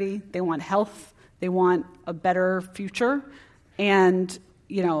prosperity, they want health, they want a better future. And,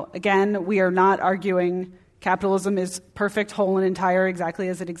 again, we are not arguing capitalism is perfect, whole, and entire exactly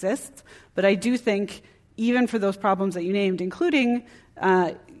as it exists. But I do think even for those problems that you named, including,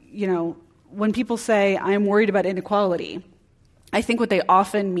 when people say, I'm worried about inequality, I think what they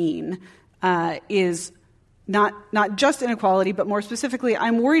often mean is not just inequality, but more specifically,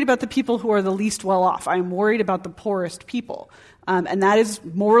 I'm worried about the people who are the least well off. I'm worried about the poorest people. And that is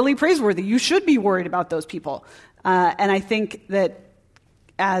morally praiseworthy. You should be worried about those people. And I think that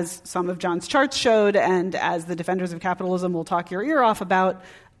as some of John's charts showed, and as the defenders of capitalism will talk your ear off about,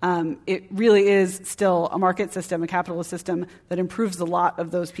 it really is still a market system, a capitalist system that improves a lot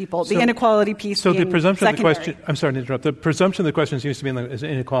of those people. The inequality piece being the presumption secondary. of the question. I'm sorry to interrupt. The presumption of the question seems to be an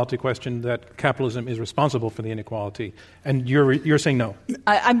inequality question that capitalism is responsible for the inequality, and you're saying no.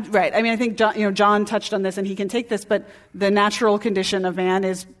 I'm right. I mean, I think John touched on this, and he can take this. But the natural condition of man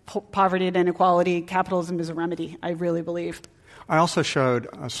is poverty and inequality. Capitalism is a remedy. I really believe. I also showed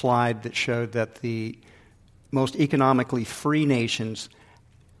a slide that showed that the most economically free nations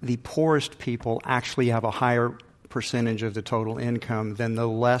the poorest people actually have a higher percentage of the total income than the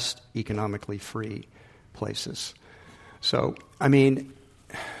less economically free places. So, I mean,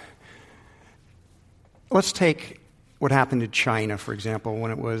 let's take what happened to China, for example, when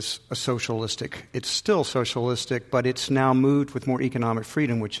it was a socialistic. It's still socialistic, but it's now moved with more economic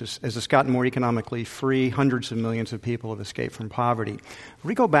freedom, which is, as it's gotten more economically free, hundreds of millions of people have escaped from poverty. If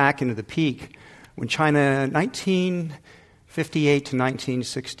we go back into the peak, when China, 1958 to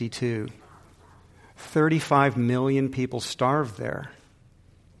 1962, 35 million people starved there.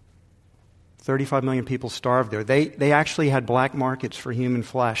 35 million people starved there. They actually had black markets for human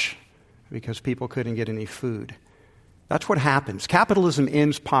flesh because people couldn't get any food. That's what happens. Capitalism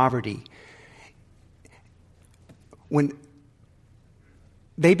ends poverty. When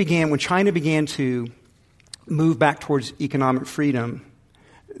China began to move back towards economic freedom,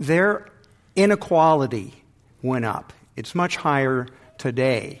 their inequality went up. It's much higher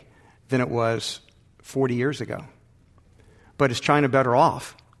today than it was 40 years ago. But is China better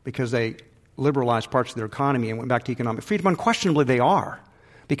off because they liberalized parts of their economy and went back to economic freedom? Unquestionably they are,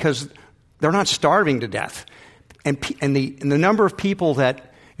 because they're not starving to death. And the number of people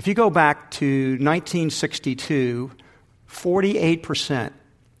that, if you go back to 1962, 48%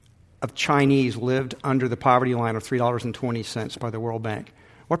 of Chinese lived under the poverty line of $3.20 by the World Bank.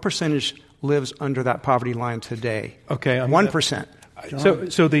 What percentage lives under that poverty line today? Okay, 1%.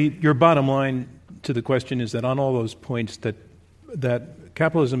 So your bottom line to the question is that on all those points that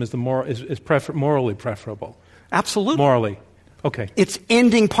capitalism is morally preferable. Absolutely. Morally. Okay. It's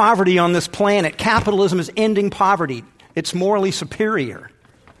ending poverty on this planet. Capitalism is ending poverty. It's morally superior.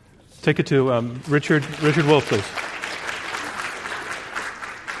 Take it to Richard Wolff, please.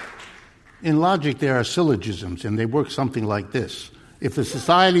 In logic, there are syllogisms, and they work something like this. If the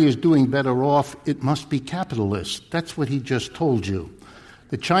society is doing better off, it must be capitalist. That's what he just told you.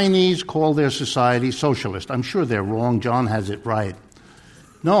 The Chinese call their society socialist. I'm sure they're wrong. John has it right.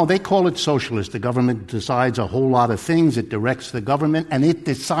 No, they call it socialist. The government decides a whole lot of things. It directs the government, and it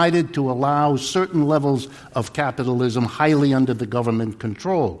decided to allow certain levels of capitalism highly under the government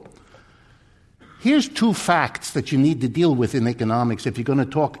control. Here's two facts that you need to deal with in economics if you're going to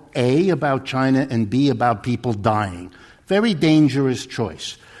talk A, about China, and B, about people dying. Very dangerous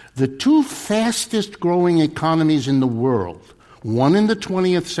choice. The two fastest growing economies in the world, one in the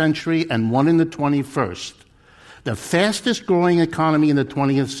 20th century and one in the 21st, the fastest growing economy in the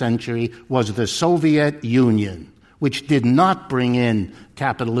 20th century was the Soviet Union, which did not bring in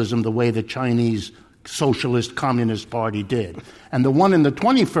capitalism the way the Chinese Socialist Communist Party did. And the one in the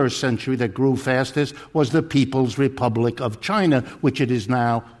 21st century that grew fastest was the People's Republic of China, which it is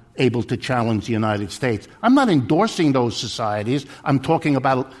now able to challenge the United States. I'm not endorsing those societies. I'm talking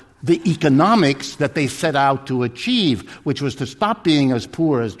about the economics that they set out to achieve, which was to stop being as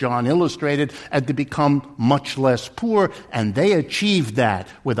poor as John illustrated and to become much less poor. And they achieved that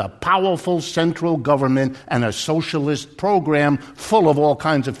with a powerful central government and a socialist program full of all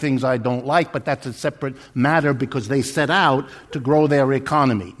kinds of things I don't like, but that's a separate matter because they set out to grow their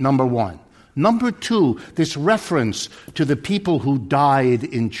economy, number one. Number two, this reference to the people who died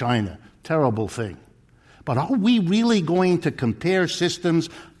in China. Terrible thing. But are we really going to compare systems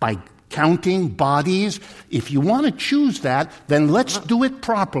by counting bodies? If you want to choose that, then let's do it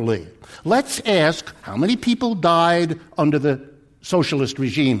properly. Let's ask how many people died under the socialist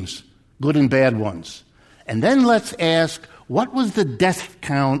regimes, good and bad ones. And then let's ask, what was the death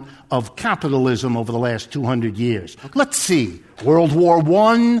count of capitalism over the last 200 years? Let's see. World War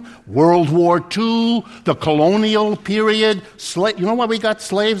I, World War II, the colonial period. You know why we got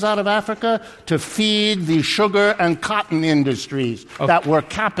slaves out of Africa? To feed the sugar and cotton industries that were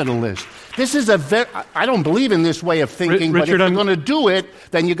capitalist. This is I don't believe in this way of thinking, Richard, but if you're going to do it,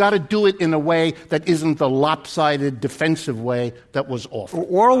 then you got to do it in a way that isn't the lopsided defensive way that was offered.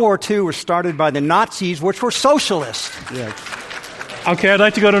 World War II was started by the Nazis, which were socialists. Yes. Okay, I'd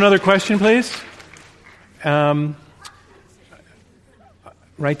like to go to another question, please.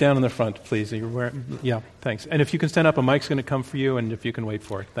 Right down in the front, please. Yeah, thanks. And if you can stand up, a mic's going to come for you, and if you can wait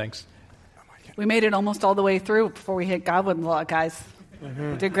for it. Thanks. We made it almost all the way through before we hit Godwin Law, guys.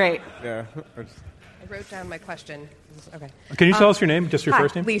 We did great. Yeah. I wrote down my question. Okay. Can you tell us your name, just your hi,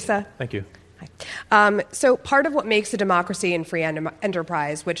 first name? Lisa. Thank you. Hi. So part of what makes a democracy and free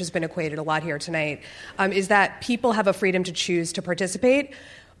enterprise, which has been equated a lot here tonight, is that people have a freedom to choose to participate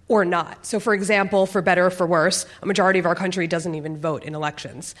or not. So, for example, for better or for worse, a majority of our country doesn't even vote in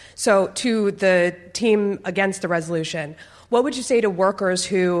elections. So to the team against the resolution, what would you say to workers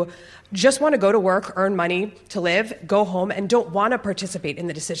who just want to go to work, earn money to live, go home, and don't want to participate in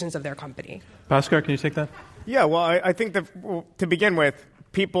the decisions of their company? Bhaskar, can you take that? Yeah, well, I think that to begin with,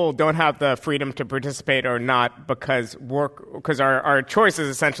 people don't have the freedom to participate or not because our choice is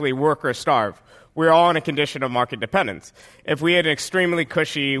essentially work or starve. We're all in a condition of market dependence. If we had an extremely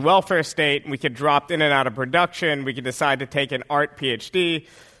cushy welfare state, we could drop in and out of production, we could decide to take an art PhD,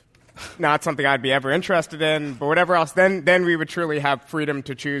 not something I'd be ever interested in, but whatever else, then we would truly have freedom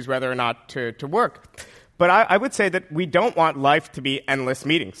to choose whether or not to work. But I would say that we don't want life to be endless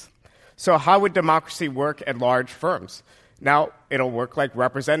meetings. So how would democracy work at large firms? Now, it'll work like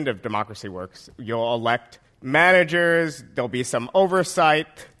representative democracy works. You'll elect managers, there'll be some oversight.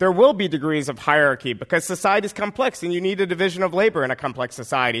 There will be degrees of hierarchy because society is complex and you need a division of labor in a complex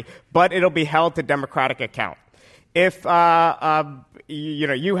society, but it'll be held to democratic account. If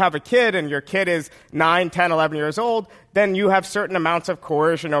you have a kid and your kid is 9, 10, 11 years old, then you have certain amounts of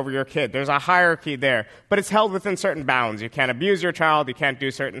coercion over your kid. There's a hierarchy there, but it's held within certain bounds. You can't abuse your child, you can't do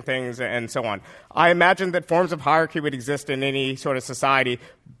certain things, and so on. I imagine that forms of hierarchy would exist in any sort of society,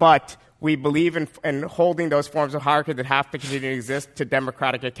 but we believe in holding those forms of hierarchy that have to continue to exist to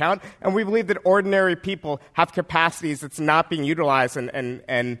democratic account, and we believe that ordinary people have capacities that's not being utilized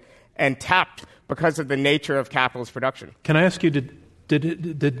and tapped because of the nature of capitalist production. Can I ask you,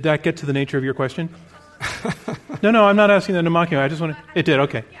 did that get to the nature of your question? No, I'm not asking that to mock you. I just want to... It did,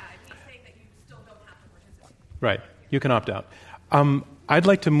 okay. Yeah, he's saying that you still don't have to participate. Right. You can opt out. I'd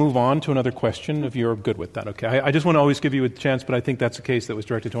like to move on to another question, if you're good with that, okay? I just want to always give you a chance, but I think that's a case that was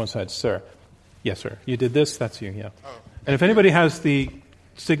directed to one side. Sir. Yes, sir. You did this? That's you, yeah. Oh. And if anybody has the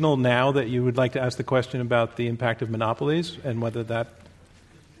signal now that you would like to ask the question about the impact of monopolies and whether that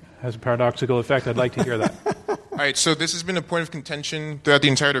has a paradoxical effect, I'd like to hear that. All right, so this has been a point of contention throughout the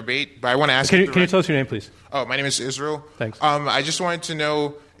entire debate, but I want to ask Can you tell us your name, please? Oh, my name is Israel. Thanks. I just wanted to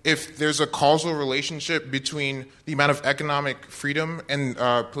know if there's a causal relationship between the amount of economic freedom and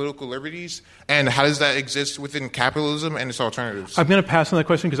political liberties, and how does that exist within capitalism and its alternatives? I'm going to pass on that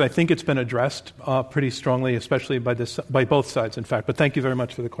question because I think it's been addressed pretty strongly, especially by both sides, in fact. But thank you very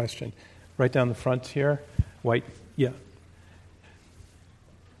much for the question. Right down the front here. White. Yeah.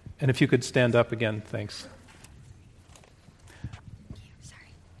 And if you could stand up again, thanks.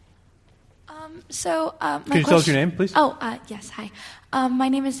 Can you tell us your name, please? Yes, hi. My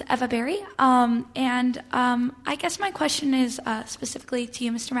name is Eva Berry, and I guess my question is specifically to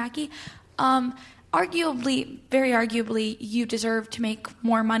you, Mr. Mackey. Very arguably, you deserve to make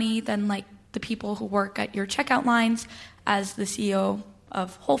more money than like the people who work at your checkout lines as the CEO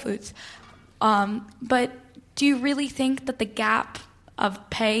of Whole Foods. But do you really think that the gap of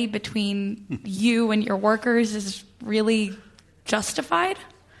pay between you and your workers is really justified?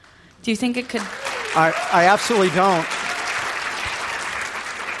 Do you think it could? I absolutely don't.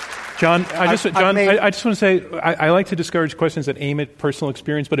 John, I just want to say I like to discourage questions that aim at personal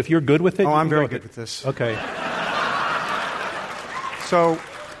experience, but if you're good with it... Oh, I'm very good with this. Okay. So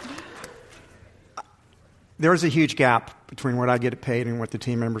there's a huge gap between what I get paid and what the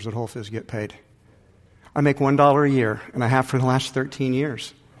team members at Whole Foods get paid. I make $1 a year, and I have for the last 13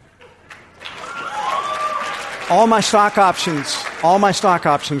 years. All my stock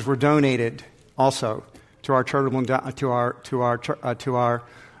options were donated also to our charitable to our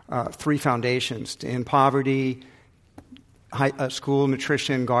three foundations: to end poverty, school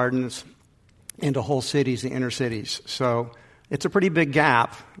nutrition, gardens, and to whole cities, the inner cities. So it's a pretty big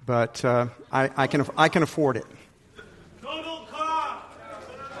gap, but I can afford it.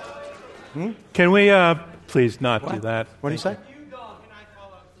 Can we please not do that? What do you say?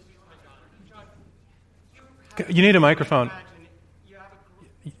 You need a microphone.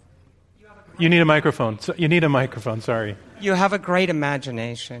 You need a microphone. You need a microphone, sorry. You have a great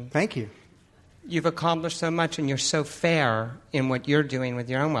imagination. Thank you. You've accomplished so much, and you're so fair in what you're doing with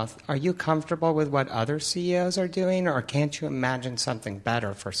your own wealth. Are you comfortable with what other CEOs are doing, or can't you imagine something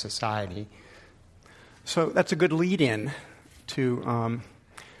better for society? So that's a good lead-in to...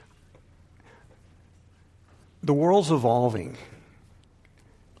 the world's evolving.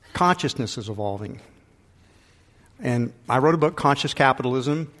 Consciousness is evolving. And I wrote a book, Conscious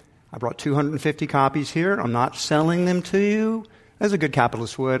Capitalism. I brought 250 copies here. I'm not selling them to you, as a good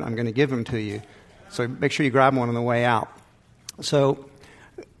capitalist would. I'm going to give them to you. So make sure you grab one on the way out. So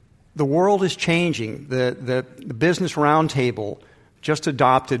the world is changing. The Business Roundtable just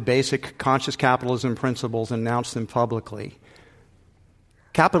adopted basic conscious capitalism principles and announced them publicly.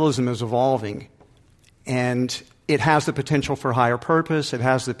 Capitalism is evolving, and it has the potential for higher purpose. It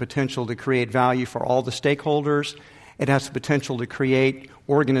has the potential to create value for all the stakeholders. It has the potential to create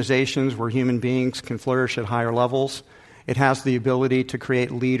organizations where human beings can flourish at higher levels. It has the ability to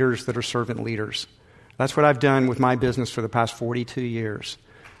create leaders that are servant leaders. That's what I've done with my business for the past 42 years.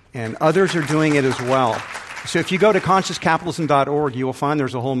 And others are doing it as well. So if you go to consciouscapitalism.org, you will find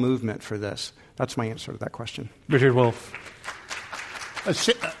there's a whole movement for this. That's my answer to that question. Richard Wolff.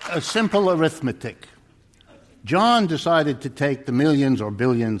 A simple arithmetic. John decided to take the millions or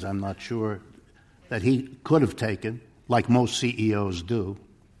billions, I'm not sure, that he could have taken, like most CEOs do.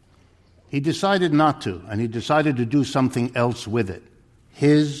 He decided not to, and he decided to do something else with it.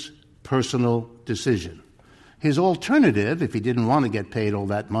 His personal decision. His alternative, if he didn't want to get paid all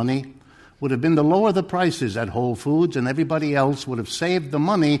that money, would have been to lower the prices at Whole Foods, and everybody else would have saved the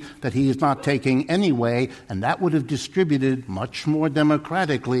money that he is not taking anyway, and that would have distributed much more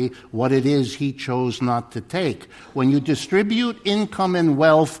democratically what it is he chose not to take. When you distribute income and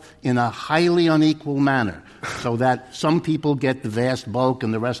wealth in a highly unequal manner, so that some people get the vast bulk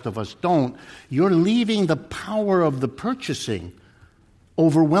and the rest of us don't, you're leaving the power of the purchasing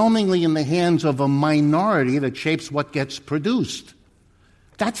overwhelmingly in the hands of a minority that shapes what gets produced.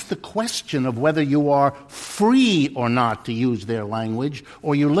 That's the question of whether you are free or not, to use their language,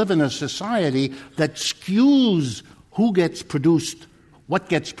 or you live in a society that skews who gets produced, what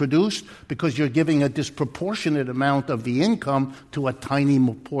gets produced, because you're giving a disproportionate amount of the income to a tiny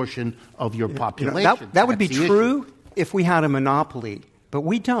portion of your population. That would be true if we had a monopoly, but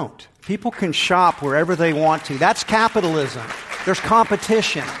we don't. People can shop wherever they want to. That's capitalism. There's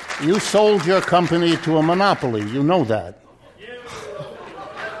competition. You sold your company to a monopoly. You know that.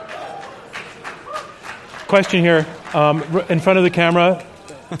 Question here in front of the camera.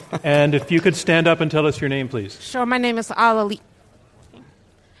 And if you could stand up and tell us your name, please. Sure. My name is Ala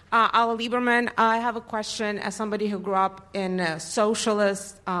Lieberman. I have a question as somebody who grew up in a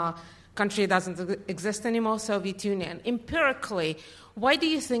socialist country that doesn't exist anymore, Soviet Union. Empirically, why do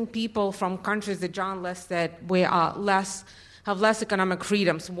you think people from countries that John listed have less economic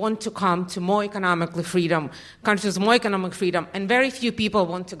freedoms want to come to more economically freedom, countries with more economic freedom, and very few people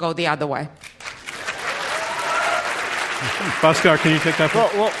want to go the other way? Bhaskar, can you take that?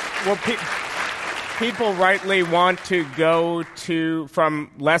 People rightly want to go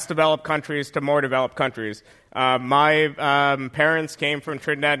from less developed countries to more developed countries. My parents came from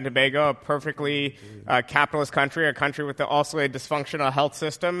Trinidad and Tobago, a perfectly capitalist country, a country with also a dysfunctional health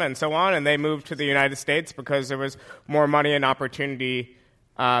system and so on, and they moved to the United States because there was more money and opportunity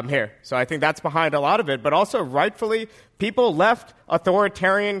here. So I think that's behind a lot of it. But also, rightfully, people left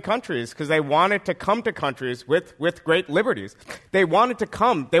authoritarian countries because they wanted to come to countries with great liberties. They wanted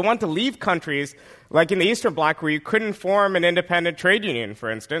to leave countries like in the Eastern Bloc where you couldn't form an independent trade union, for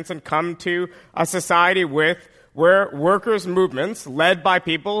instance, and come to a society where workers' movements, led by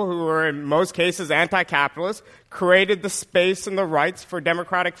people who were in most cases anti-capitalist, created the space and the rights for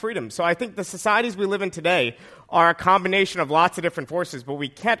democratic freedom. So I think the societies we live in today are a combination of lots of different forces, but we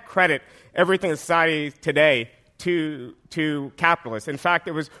can't credit everything in society today to capitalists. In fact,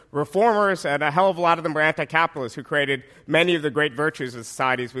 it was reformers, and a hell of a lot of them were anti-capitalists, who created many of the great virtues of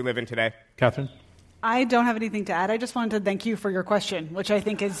societies we live in today. Catherine? I don't have anything to add. I just wanted to thank you for your question, which I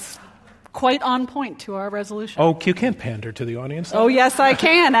think is quite on point to our resolution. Oh, you can't pander to the audience. Oh, yes, I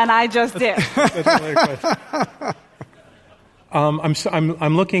can, and I just did.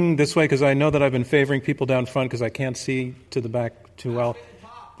 I'm looking this way because I know that I've been favoring people down front because I can't see to the back too well.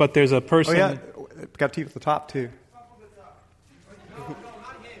 But there's a person. Oh, yeah. Got to at the top, too.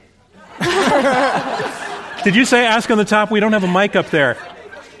 Did you say ask on the top? We don't have a mic up there.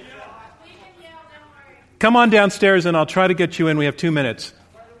 Come on downstairs and I'll try to get you in. We have 2 minutes.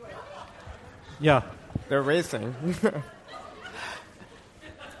 Yeah. They're racing.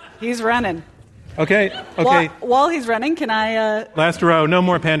 He's running. Okay. While he's running, can I... Last row. No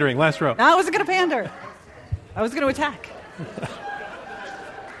more pandering. Last row. No, I wasn't going to pander. I was going to attack.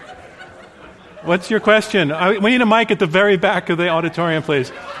 What's your question? We need a mic at the very back of the auditorium,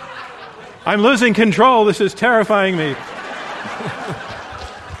 please. I'm losing control. This is terrifying me.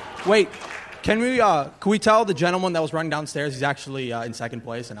 Wait. Can we tell the gentleman that was running downstairs he's actually in second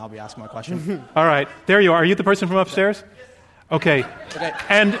place, and I'll be asking my question? All right. There you are. Are you the person from upstairs? Okay.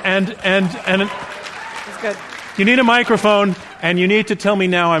 And That's good. you need a microphone, and you need to tell me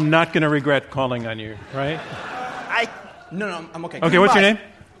now I'm not going to regret calling on you, right? No, I'm okay. Okay, what's your name?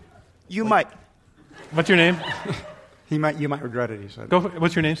 You might. What's your name? You might regret it, he said.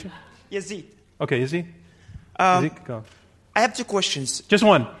 What's your name, sir? Yazid. Okay, Yazid? Yazid, go. I have 2 questions. Just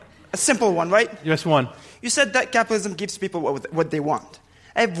one. A simple one, right? Just one. You said that capitalism gives people what they want.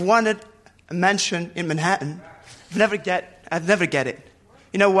 I've wanted a mansion in Manhattan. I've never get it.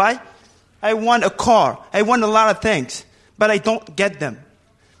 You know why? I want a car. I want a lot of things, but I don't get them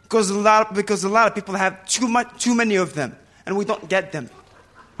because a lot of people have too many of them, and we don't get them.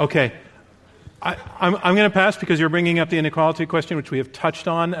 Okay. I'm going to pass because you're bringing up the inequality question, which we have touched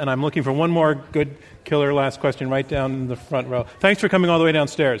on, and I'm looking for one more good killer last question right down in the front row. Thanks for coming all the way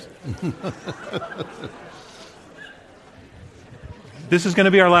downstairs. This is going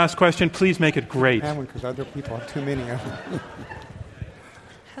to be our last question. Please make it great. Because other people have too many of them.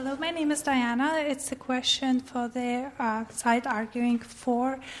 Hello, my name is Diana. It's a question for the side arguing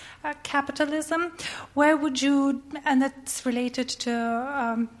for capitalism. Where would you, and that's related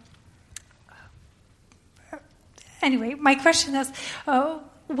to, anyway, my question is,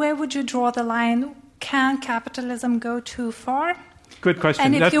 where would you draw the line? Can capitalism go too far? Good question.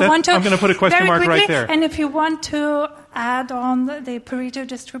 And if you want to, I'm going to put a question mark quickly, right there. And if you want to add on the Pareto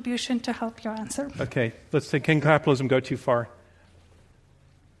distribution to help your answer. Okay, let's say, can capitalism go too far?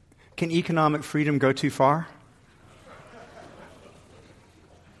 Can economic freedom go too far?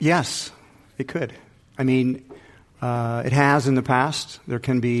 Yes, it could. I mean, it has in the past. There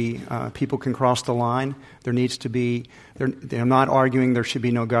can be, people can cross the line. There needs to be, they're not arguing there should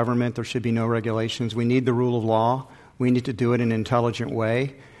be no government, there should be no regulations. We need the rule of law. We need to do it in an intelligent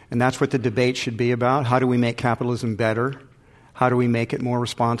way. And that's what the debate should be about. How do we make capitalism better? How do we make it more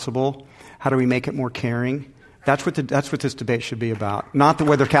responsible? How do we make it more caring? That's what this debate should be about. Not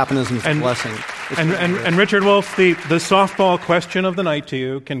whether capitalism is a blessing. And Richard Wolff, the softball question of the night to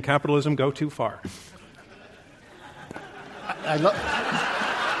you, can capitalism go too far?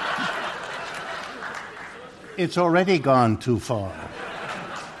 It's already gone too far.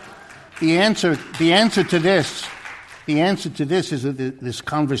 The answer to this is that this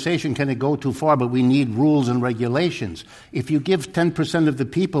conversation, can it go too far, but we need rules and regulations. If you give 10% of the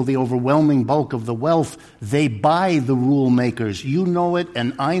people the overwhelming bulk of the wealth, they buy the rule makers. You know it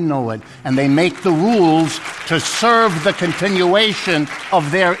and I know it. And they make the rules to serve the continuation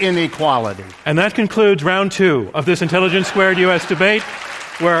of their inequality. And that concludes round 2 of this Intelligence Squared U.S. debate,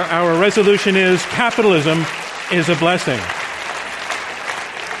 where our resolution is capitalism is a blessing.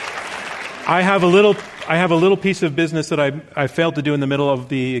 I have a little piece of business that I failed to do in the middle of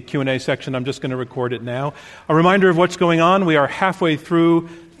the Q&A section. I'm just going to record it now. A reminder of what's going on. We are halfway through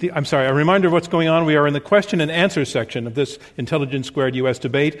a reminder of what's going on. We are in the question and answer section of this Intelligence Squared U.S.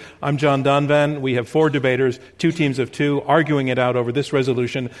 debate. I'm John Donvan. We have 4 debaters, 2 teams of 2, arguing it out over this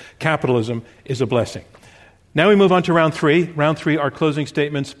resolution. Capitalism is a blessing. Now we move on to round 3. Round 3 are closing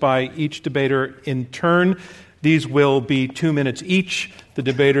statements by each debater in turn. These will be 2 minutes each. The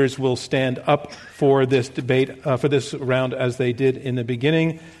debaters will stand up for this debate, for this round, as they did in the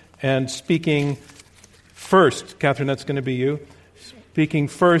beginning. And speaking first, Catherine, that's going to be you. Speaking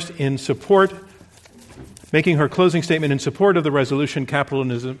first in support, making her closing statement in support of the resolution,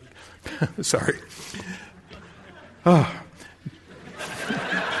 capitalism. Sorry.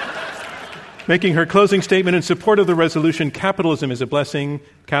 Making her closing statement in support of the resolution, Capitalism is a Blessing,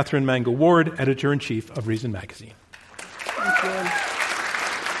 Catherine Mango-Ward, Editor-in-Chief of Reason Magazine. Thank you.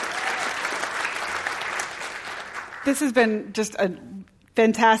 This has been just a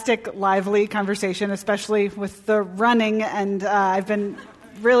fantastic, lively conversation, especially with the running, and I've been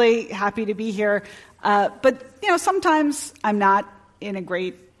really happy to be here. But, sometimes I'm not in a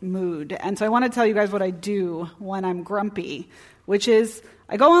great mood, and so I want to tell you guys what I do when I'm grumpy, which is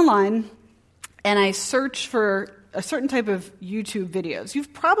I go online and I search for a certain type of YouTube videos.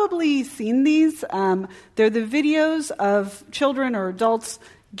 You've probably seen these. They're the videos of children or adults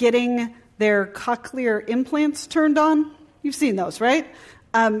getting their cochlear implants turned on. You've seen those, right?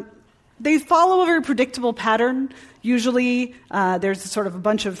 They follow a very predictable pattern. Usually there's sort of a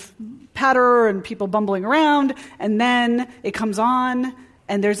bunch of patter and people bumbling around, and then it comes on,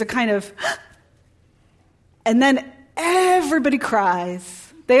 and there's a kind of and then everybody cries.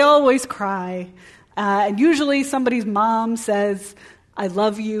 They always cry. And usually somebody's mom says, I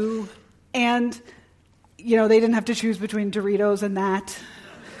love you. And, they didn't have to choose between Doritos and that.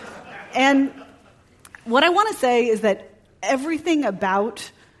 And what I want to say is that everything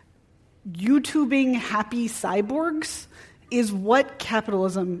about YouTubing happy cyborgs is what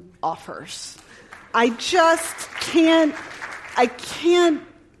capitalism offers. I can't,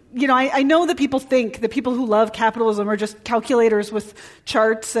 I know that people think the people who love capitalism are just calculators with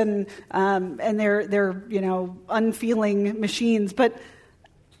charts and they're unfeeling machines, but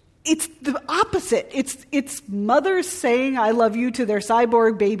it's the opposite. It's mothers saying "I love you" to their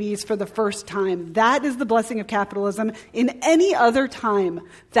cyborg babies for the first time. That is the blessing of capitalism. In any other time,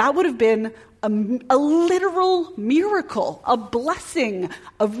 that would have been a literal miracle, a blessing,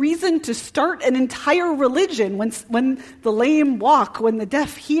 a reason to start an entire religion. When the lame walk, when the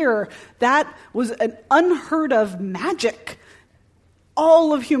deaf hear, that was an unheard of magic.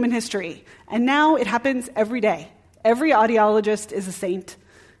 All of human history. And now it happens every day. Every audiologist is a saint.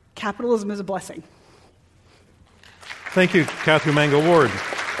 capitalism is a blessing. Thank you, Catherine Mango Ward.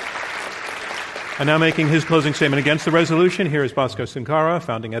 And now making his closing statement against the resolution, here is Bhaskar Sankara,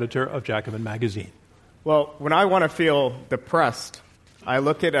 founding editor of Jacobin Magazine. Well, when I want to feel depressed, I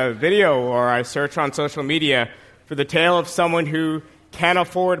look at a video or I search on social media for the tale of someone who can't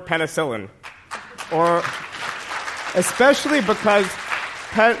afford penicillin. Or especially because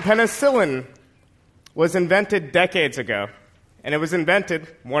penicillin was invented decades ago. And it was invented,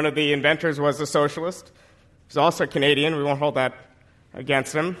 one of the inventors was a socialist. He was also Canadian. We won't hold that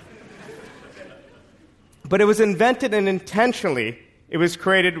against him. But it was invented and intentionally it was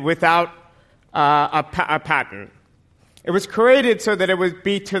created without a patent. It was created so that it would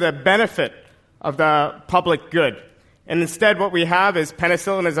be to the benefit of the public good. And instead what we have is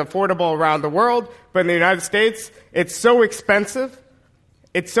penicillin is affordable around the world, but in the United States it's so expensive.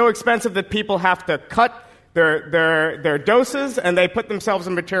 It's so expensive that people have to cut their doses and they put themselves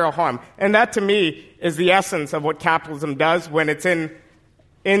in material harm. And that to me is the essence of what capitalism does when it's in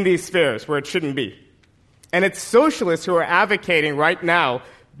these spheres where it shouldn't be. And it's socialists who are advocating right now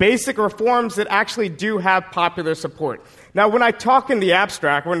basic reforms that actually do have popular support. Now, when I talk in the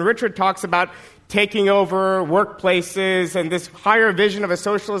abstract, when Richard talks about taking over workplaces and this higher vision of a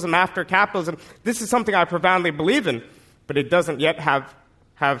socialism after capitalism, this is something I profoundly believe in, but it doesn't yet have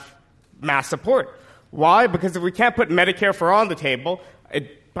mass support. Why? Because if we can't put Medicare for all on the table,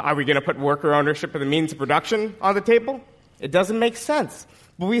 are we going to put worker ownership of the means of production on the table? It doesn't make sense.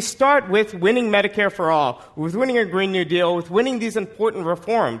 But we start with winning Medicare for all, with winning a Green New Deal, with winning these important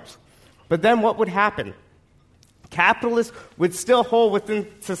reforms. But then what would happen? Capitalists would still hold within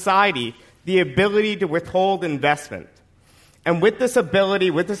society the ability to withhold investment. And with this ability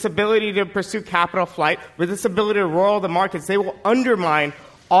to pursue capital flight, with this ability to roil the markets, they will undermine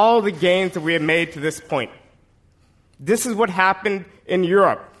all the gains that we have made to this point. This is what happened in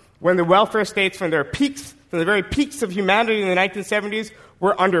Europe when the welfare states, from the very peaks of humanity in the 1970s,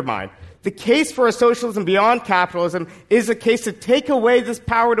 were undermined. The case for a socialism beyond capitalism is a case to take away this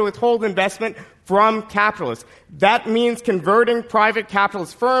power to withhold investment from capitalists. That means converting private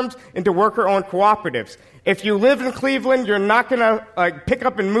capitalist firms into worker-owned cooperatives. If you live in Cleveland, you're not going to pick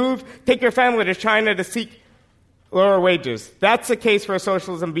up and move, take your family to China to seek lower wages. That's a case for a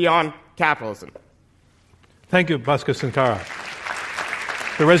socialism beyond capitalism. Thank you, Bhaskar Sankara.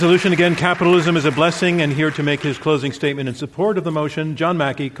 The resolution, again, capitalism is a blessing, and here to make his closing statement in support of the motion, John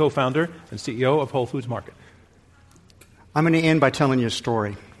Mackey, co-founder and CEO of Whole Foods Market. I'm going to end by telling you a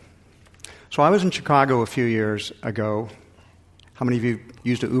story. So I was in Chicago a few years ago. How many of you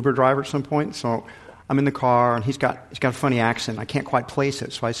used an Uber driver at some point? So I'm in the car, and he's got a funny accent. I can't quite place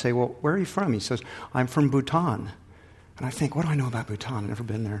it. So I say, well, where are you from? He says, I'm from Bhutan. And I think, what do I know about Bhutan? I've never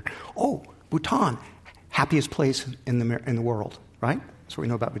been there. Oh, Bhutan, happiest place in the world, right? That's what we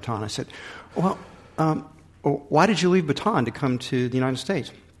know about Bhutan. I said, well, why did you leave Bhutan to come to the United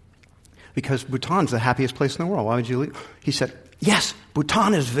States? Because Bhutan's the happiest place in the world. Why would you leave? He said, yes,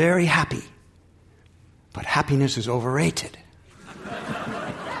 Bhutan is very happy, but happiness is overrated.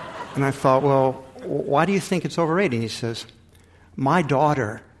 And I thought, well, why do you think it's overrated? And he says, my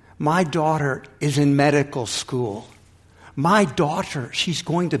daughter is in medical school. My daughter, she's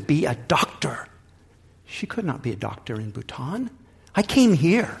going to be a doctor. She could not be a doctor in Bhutan. I came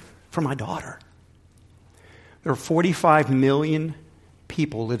here for my daughter. There are 45 million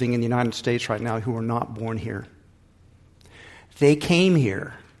people living in the United States right now who are not born here. They came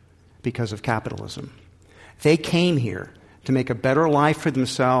here because of capitalism. They came here to make a better life for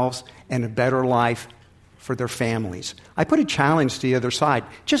themselves and a better life for their families. I put a challenge to the other side.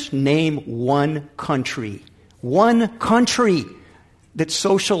 Just name one country that's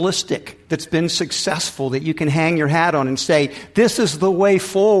socialistic, that's been successful, that you can hang your hat on and say, this is the way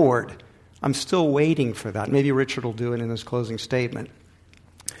forward. I'm still waiting for that. Maybe Richard will do it in his closing statement.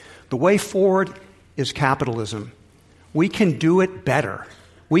 The way forward is capitalism. We can do it better.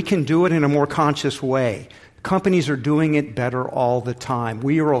 We can do it in a more conscious way. Companies are doing it better all the time.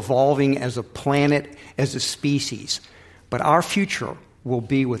 We are evolving as a planet, as a species. But our future will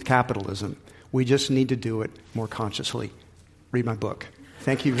be with capitalism. We just need to do it more consciously. Read my book.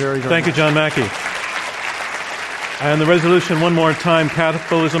 Thank you very, very much. Thank you, John Mackey. And the resolution, one more time,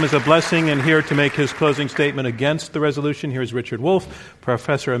 capitalism is a blessing. And here to make his closing statement against the resolution, here is Richard Wolff,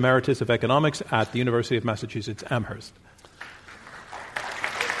 Professor Emeritus of Economics at the University of Massachusetts, Amherst.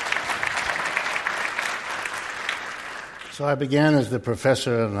 So I began as the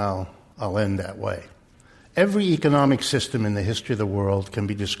professor, and I'll end that way. Every economic system in the history of the world can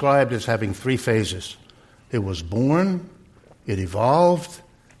be described as having three phases. It was born, it evolved,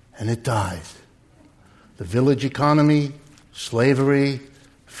 and it died. The village economy, slavery,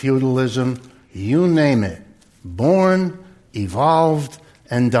 feudalism, you name it. Born, evolved,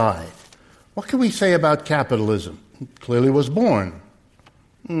 and died. What can we say about capitalism? It clearly was born.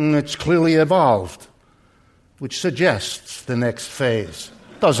 It's clearly evolved, which suggests the next phase,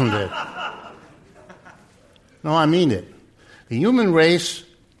 doesn't it? No, I mean it. The human race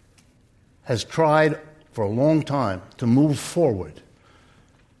has tried for a long time to move forward.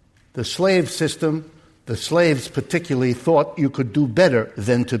 The slave system, the slaves particularly, thought you could do better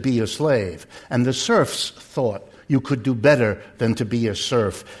than to be a slave. And the serfs thought you could do better than to be a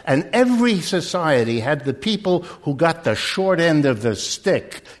serf. And every society had the people who got the short end of the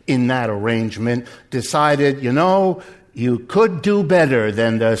stick in that arrangement decided, you could do better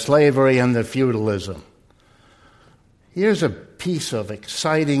than the slavery and the feudalism. Here's a piece of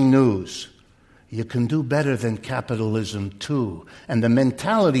exciting news. You can do better than capitalism, too. And the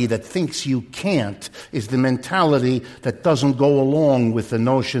mentality that thinks you can't is the mentality that doesn't go along with the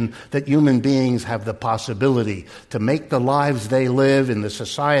notion that human beings have the possibility to make the lives they live in the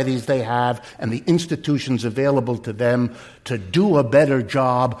societies they have and the institutions available to them to do a better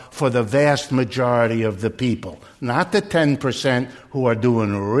job for the vast majority of the people. Not the 10% who are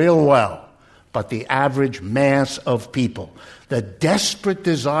doing real well, but the average mass of people. The desperate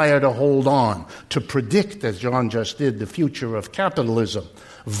desire to hold on, to predict, as John just did, the future of capitalism,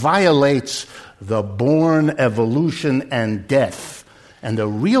 violates the born evolution and death. And the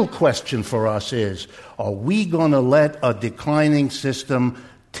real question for us is, are we going to let a declining system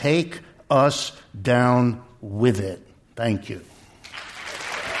take us down with it? Thank you.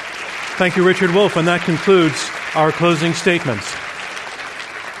 Thank you, Richard Wolff, and that concludes our closing statements.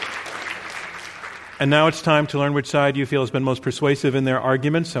 And now it's time to learn which side you feel has been most persuasive in their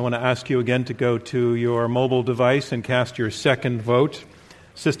arguments. I want to ask you again to go to your mobile device and cast your second vote.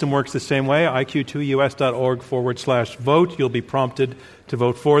 System works the same way, iq2us.org/vote. You'll be prompted to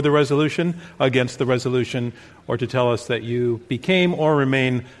vote for the resolution, against the resolution, or to tell us that you became or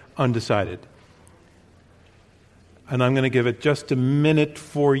remain undecided. And I'm going to give it just a minute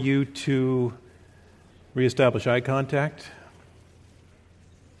for you to reestablish eye contact.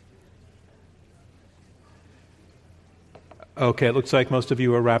 Okay, it looks like most of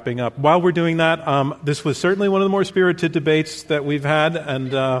you are wrapping up. While we're doing that, this was certainly one of the more spirited debates that we've had,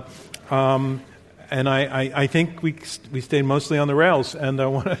 and I think we stayed mostly on the rails. And I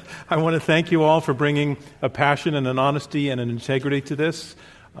want to thank you all for bringing a passion and an honesty and an integrity to this,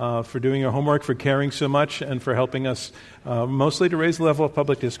 for doing your homework, for caring so much, and for helping us mostly to raise the level of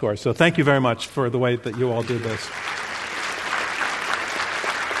public discourse. So thank you very much for the way that you all did this.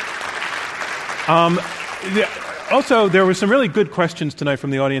 Also, there were some really good questions tonight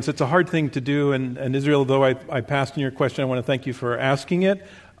from the audience. It's a hard thing to do, and Israel, though I passed on your question, I want to thank you for asking it.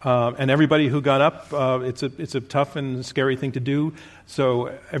 And everybody who got up, it's a tough and scary thing to do.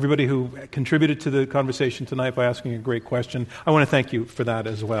 So everybody who contributed to the conversation tonight by asking a great question, I want to thank you for that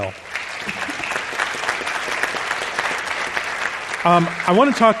as well. I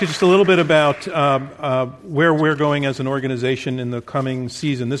want to talk to just a little bit about where we're going as an organization in the coming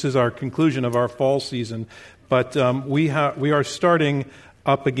season. This is our conclusion of our fall season. But we are starting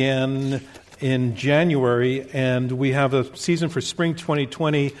up again in January, and we have a season for spring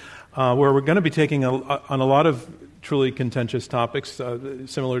 2020 where we're going to be taking on a lot of truly contentious topics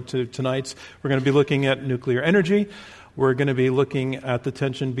similar to tonight's. We're going to be looking at nuclear energy. We're going to be looking at the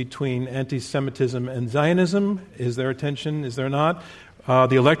tension between anti-Semitism and Zionism. Is there a tension? Is there not?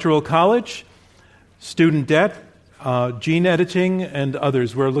 The Electoral College, student debt, gene editing, and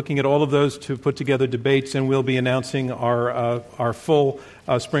others. We're looking at all of those to put together debates, and we'll be announcing our full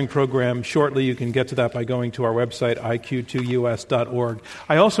spring program shortly. You can get to that by going to our website, iq2us.org.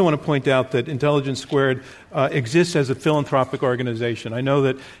 I also want to point out that Intelligence Squared exists as a philanthropic organization. I know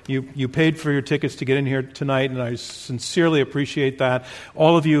that you paid for your tickets to get in here tonight, and I sincerely appreciate that.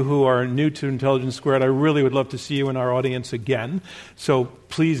 All of you who are new to Intelligence Squared, I really would love to see you in our audience again. So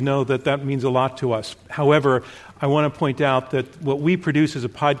please know that that means a lot to us. However, I want to point out that what we produce as a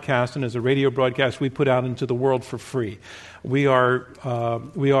podcast and as a radio broadcast, we put out into the world for free. We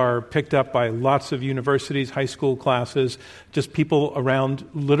are picked up by lots of universities, high school classes, just people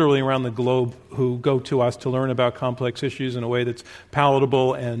literally around the globe who go to us to learn about complex issues in a way that's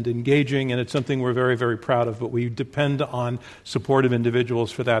palatable and engaging, and it's something we're very, very proud of. But we depend on supportive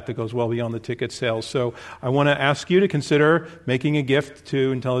individuals for that goes well beyond the ticket sales. So I want to ask you to consider making a gift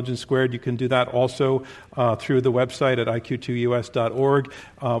to Intelligence Squared. You can do that also through the website at iq2us.org.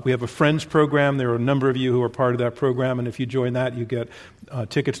 We have a Friends program. There are a number of you who are part of that program, and if you join that, you get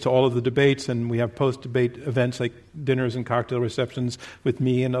tickets to all of the debates, and we have post-debate events like dinners and cocktail receptions with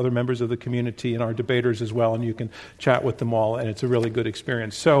me and other members of the community and our debaters as well, and you can chat with them all, and it's a really good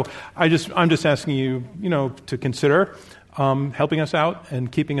experience. So I'm just asking you, to consider helping us out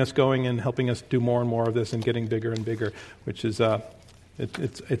and keeping us going and helping us do more and more of this and getting bigger and bigger, which is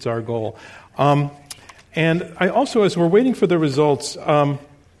it's our goal. And I also, as we're waiting for the results, I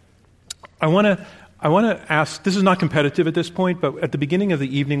want to ask, this is not competitive at this point, but at the beginning of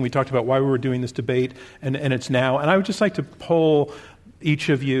the evening we talked about why we were doing this debate, and it's now. And I would just like to poll each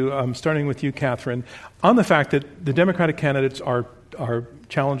of you, starting with you, Catherine, on the fact that the Democratic candidates are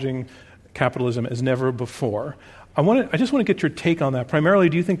challenging capitalism as never before. I just want to get your take on that. Primarily,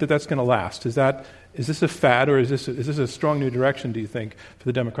 do you think that that's going to last? Is this a fad, or is this a strong new direction, do you think, for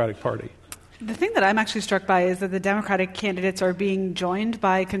the Democratic Party? The thing that I'm actually struck by is that the Democratic candidates are being joined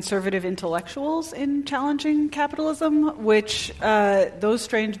by conservative intellectuals in challenging capitalism, which those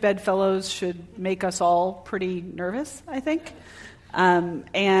strange bedfellows should make us all pretty nervous, I think.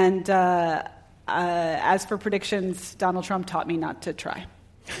 As for predictions, Donald Trump taught me not to try.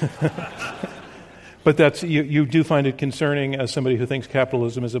 But you do find it concerning as somebody who thinks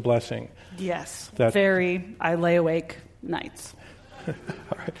capitalism is a blessing. Yes, I lay awake nights. All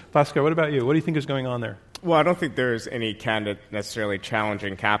right. Bhaskar, what about you? What do you think is going on there? Well, I don't think there's any candidate necessarily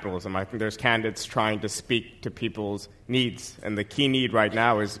challenging capitalism. I think there's candidates trying to speak to people's needs. And the key need right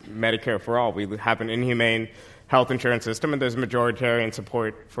now is Medicare for all. We have an inhumane health insurance system, and there's majoritarian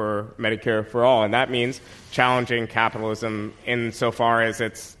support for Medicare for all. And that means challenging capitalism insofar as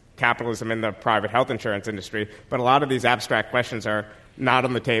it's capitalism in the private health insurance industry. But a lot of these abstract questions are not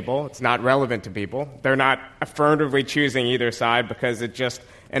on the table. It's not relevant to people. They're not affirmatively choosing either side because it's just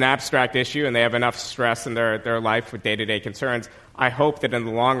an abstract issue and they have enough stress in their life with day-to-day concerns. I hope that in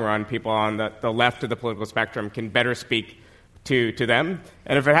the long run, people on the left of the political spectrum can better speak to them.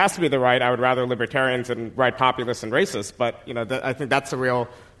 And if it has to be the right, I would rather libertarians and right populists and racists. But I think that's a real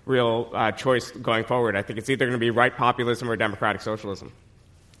choice going forward. I think it's either going to be right populism or democratic socialism.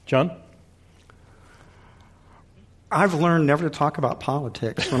 John? I've learned never to talk about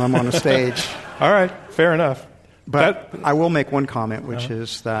politics when I'm on a stage. All right, fair enough. But I will make one comment, which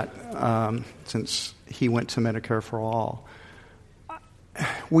is that since he went to Medicare for all,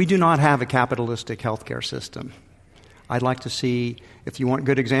 we do not have a capitalistic healthcare system. I'd like to see, if you want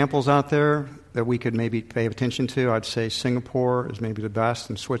good examples out there that we could maybe pay attention to, I'd say Singapore is maybe the best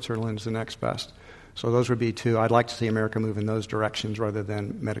and Switzerland's the next best. So those would be two. I'd like to see America move in those directions rather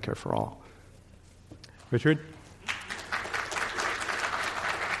than Medicare for all. Richard?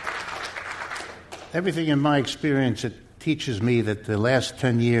 Everything in my experience, it teaches me that the last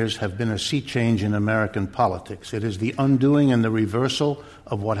 10 years have been a sea change in American politics. It is the undoing and the reversal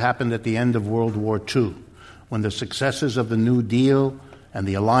of what happened at the end of World War II, when the successes of the New Deal and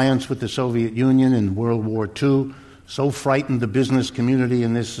the alliance with the Soviet Union in World War II so frightened the business community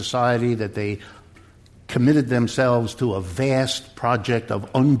in this society that they committed themselves to a vast project of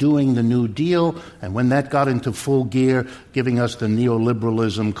undoing the New Deal, and when that got into full gear, giving us the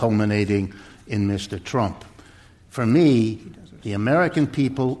neoliberalism culminating in Mr. Trump. For me, the American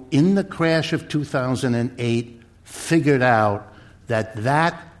people in the crash of 2008 figured out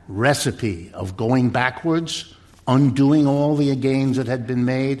that recipe of going backwards, undoing all the gains that had been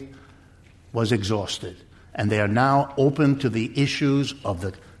made, was exhausted. And they are now open to the issues of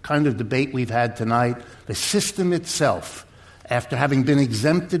the kind of debate we've had tonight. The system itself, after having been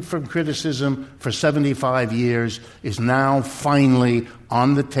exempted from criticism for 75 years, is now finally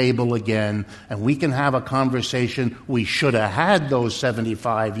on the table again, and we can have a conversation. We should have had those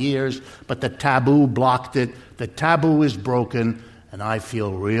 75 years, but the taboo blocked it. The taboo is broken, and I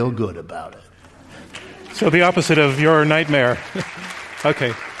feel real good about it. So the opposite of your nightmare.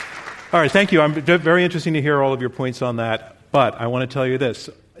 Okay. All right, thank you. Very interesting to hear all of your points on that, but I want to tell you this.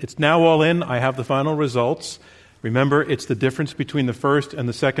 It's now all in. I have the final results. Remember, it's the difference between the first and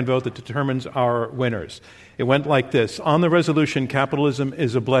the second vote that determines our winners. It went like this. On the resolution, capitalism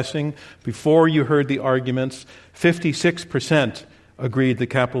is a blessing, before you heard the arguments, 56% agreed that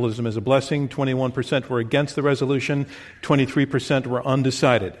capitalism is a blessing, 21% were against the resolution, 23% were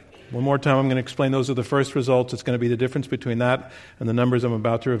undecided. One more time, I'm going to explain those are the first results. It's going to be the difference between that and the numbers I'm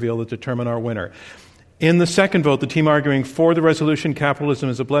about to reveal that determine our winner. In the second vote, the team arguing for the resolution, capitalism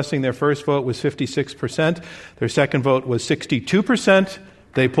is a blessing, their first vote was 56%. Their second vote was 62%.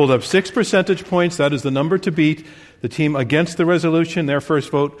 They pulled up 6 percentage points. That is the number to beat. The team against the resolution, their first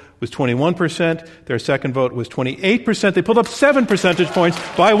vote was 21%. Their second vote was 28%. They pulled up 7 percentage points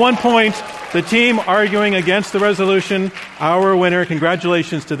by 1 point. The team arguing against the resolution, our winner.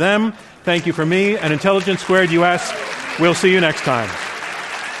 Congratulations to them. Thank you from me and Intelligence Squared US. We'll see you next time.